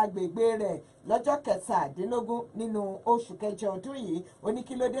àti agbègbè rẹ̀ lọ́jọ́ 17 nínú oṣù kẹjọ ọdún yìí ó ní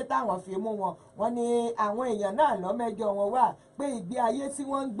kí ló dé táwọn fi mú wọn wọ́n ní àwọn èèyàn náà lọ́mẹ́jọ wọn wà pé ìgbé ayé tí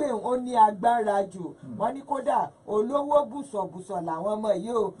wọ́n ń gbé ó ní agbára jù wọ́n ní kódà olówó bùsọ̀bùsọ̀ làwọn ọmọ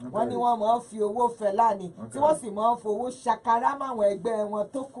yìí o wọ́n ní wọ́n máa ń fi owó fẹ́ láni tí wọ́n sì máa ń fowó ṣàkárá máwọn ẹgbẹ́ wọn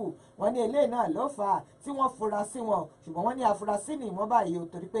tó kù wọ́n ní eléyìí náà ló fà á tí wọ́n fura sí wọn ṣùgbọ́n wọ́n ní afurasí ní ìwọ́n báyìí o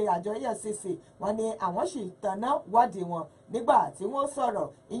torí pé àjọ EFCC wọ́n ní àwọn sì tanná wádìí wọn nígbà tí wọ́n sọ̀rọ̀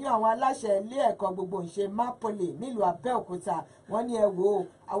ìyẹn àwọn aláṣẹ ilé ẹ̀kọ́ gbogbo ìṣe Mapole nílùú Abẹ́òkúta wọ́n ní ẹ wò ó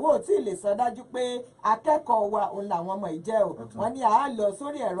àwọn ò tí ì lè sọ dájú pé akẹ́kọ̀ọ́ wa òun làwọn ọmọ ìjẹ́ o wọ́n ní àá lọ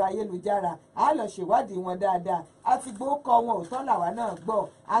sórí ẹ̀rọ ayélujára àá lọ ṣèwádìí wọn dáadáa a ti gbókọ wọn òótọ́ làwa náà gbọ́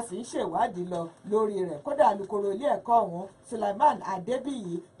a sì ń ṣèwádìí lọ lórí rẹ̀ kódà alukoro ilé ẹ̀kọ́ ọ̀hún Sulaiman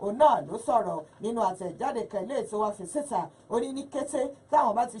Adébíyì òun náà ló sọ̀rọ̀ nínú àtẹ̀jáde kan ilé tó wá fi síta ó ní ní kété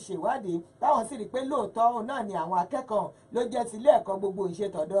táwọn bá ti ṣèwádìí táwọn sì rí i pé lóòótọ́ òun náà ni àwọn akẹ́kọ̀ọ́ ló jẹ́ ti ilé ẹ̀kọ́ gbogbo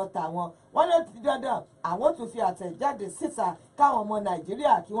ìṣètọ̀dọ̀ tàwọn wọ́n ló ti dandan àwọn tún fi àtẹ̀jáde síta káwọn ọmọ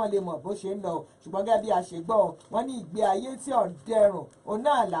Nàìjíríà kí wọ́n lè mọ̀ bó ṣe ń lọ ṣùgbọ́n gẹ́gẹ́ bí a ṣe gbọ́ wọ́n ní ìgbé ayé tí ọ̀dẹ̀rùn òun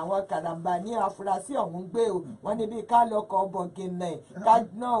náà làwọn karambà ní afurasí ọ̀hún gbé o wọ́n ní bí ká lọ́kọ̀ bọ̀gìnà ká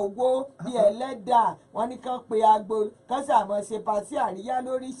ná owó bí ẹlẹ́dà wọ́n ní kán pe agbo kán sàmọ́ ṣe pàtí àríyá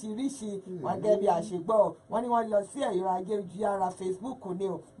lóríṣiríṣi wọ́n gẹ́gẹ́ bí a ṣe gbọ́ wọ́n ní wọ́n lọ sí ẹ̀rọ ayélujára Facebook ni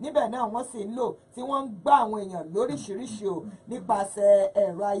o níbẹ̀ náà wọ́n sì ń lò tí wọ́n ń gbá àwọn èèyàn lóríṣiríṣi o nípasẹ̀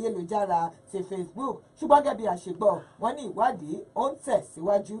ẹ̀rọ ayélujára ti Facebook ṣùgbọ́n gẹ́gẹ́ bí a ṣe gbọ́ wọ́n ní ìwádìí ó ń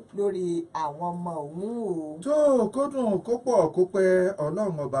tẹ̀síwájú lórí àwọn ọmọ òun o. tó kó dùn kó pọ̀ kó pẹ́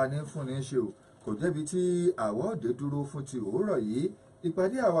ọlọ́run ọba ní fúnni ṣe o kò débi tí àwọ̀ òde dúró fún ti òwúrọ̀ yìí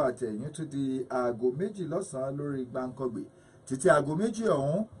ìpàdé àwa àtẹ̀yìn tún di aago 2 lọ́sàn-án lórí gbàǹkangbè títí aago 2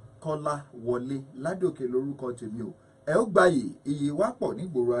 ọ̀hún Kọ́lá Wọlé Ládòkè lórúkọ tèmi o ẹ ó gbayì iyì wá pọ̀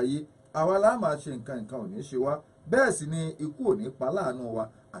nígboro ayé àwa la máa ṣe nǹkan ò ní ṣe wá bẹ́ẹ̀ sì ni ikú ò ní pa láàánú wa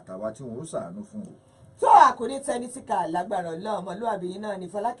àtàwa tí wọn ó ṣàánú fún o. tó àkòrí tẹni tí ká lágbára Ọlọ́run ọmọlúwàbí yín náà ni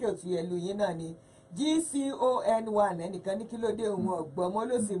Folake Otuyelu yín náà ni GCON1 ẹnìkan ní kí ló dé òun ọ̀gbọ́n mọ́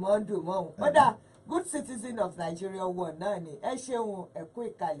ló sì mọ́ ń dùn mọ́ òun kódà good citizen of Nigeria 1 náà ni ẹ ṣeun ẹ̀kú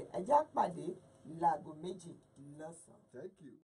ìkàlẹ̀ ẹjá pàdé láago 2 lọ́sàn-án. Thank you.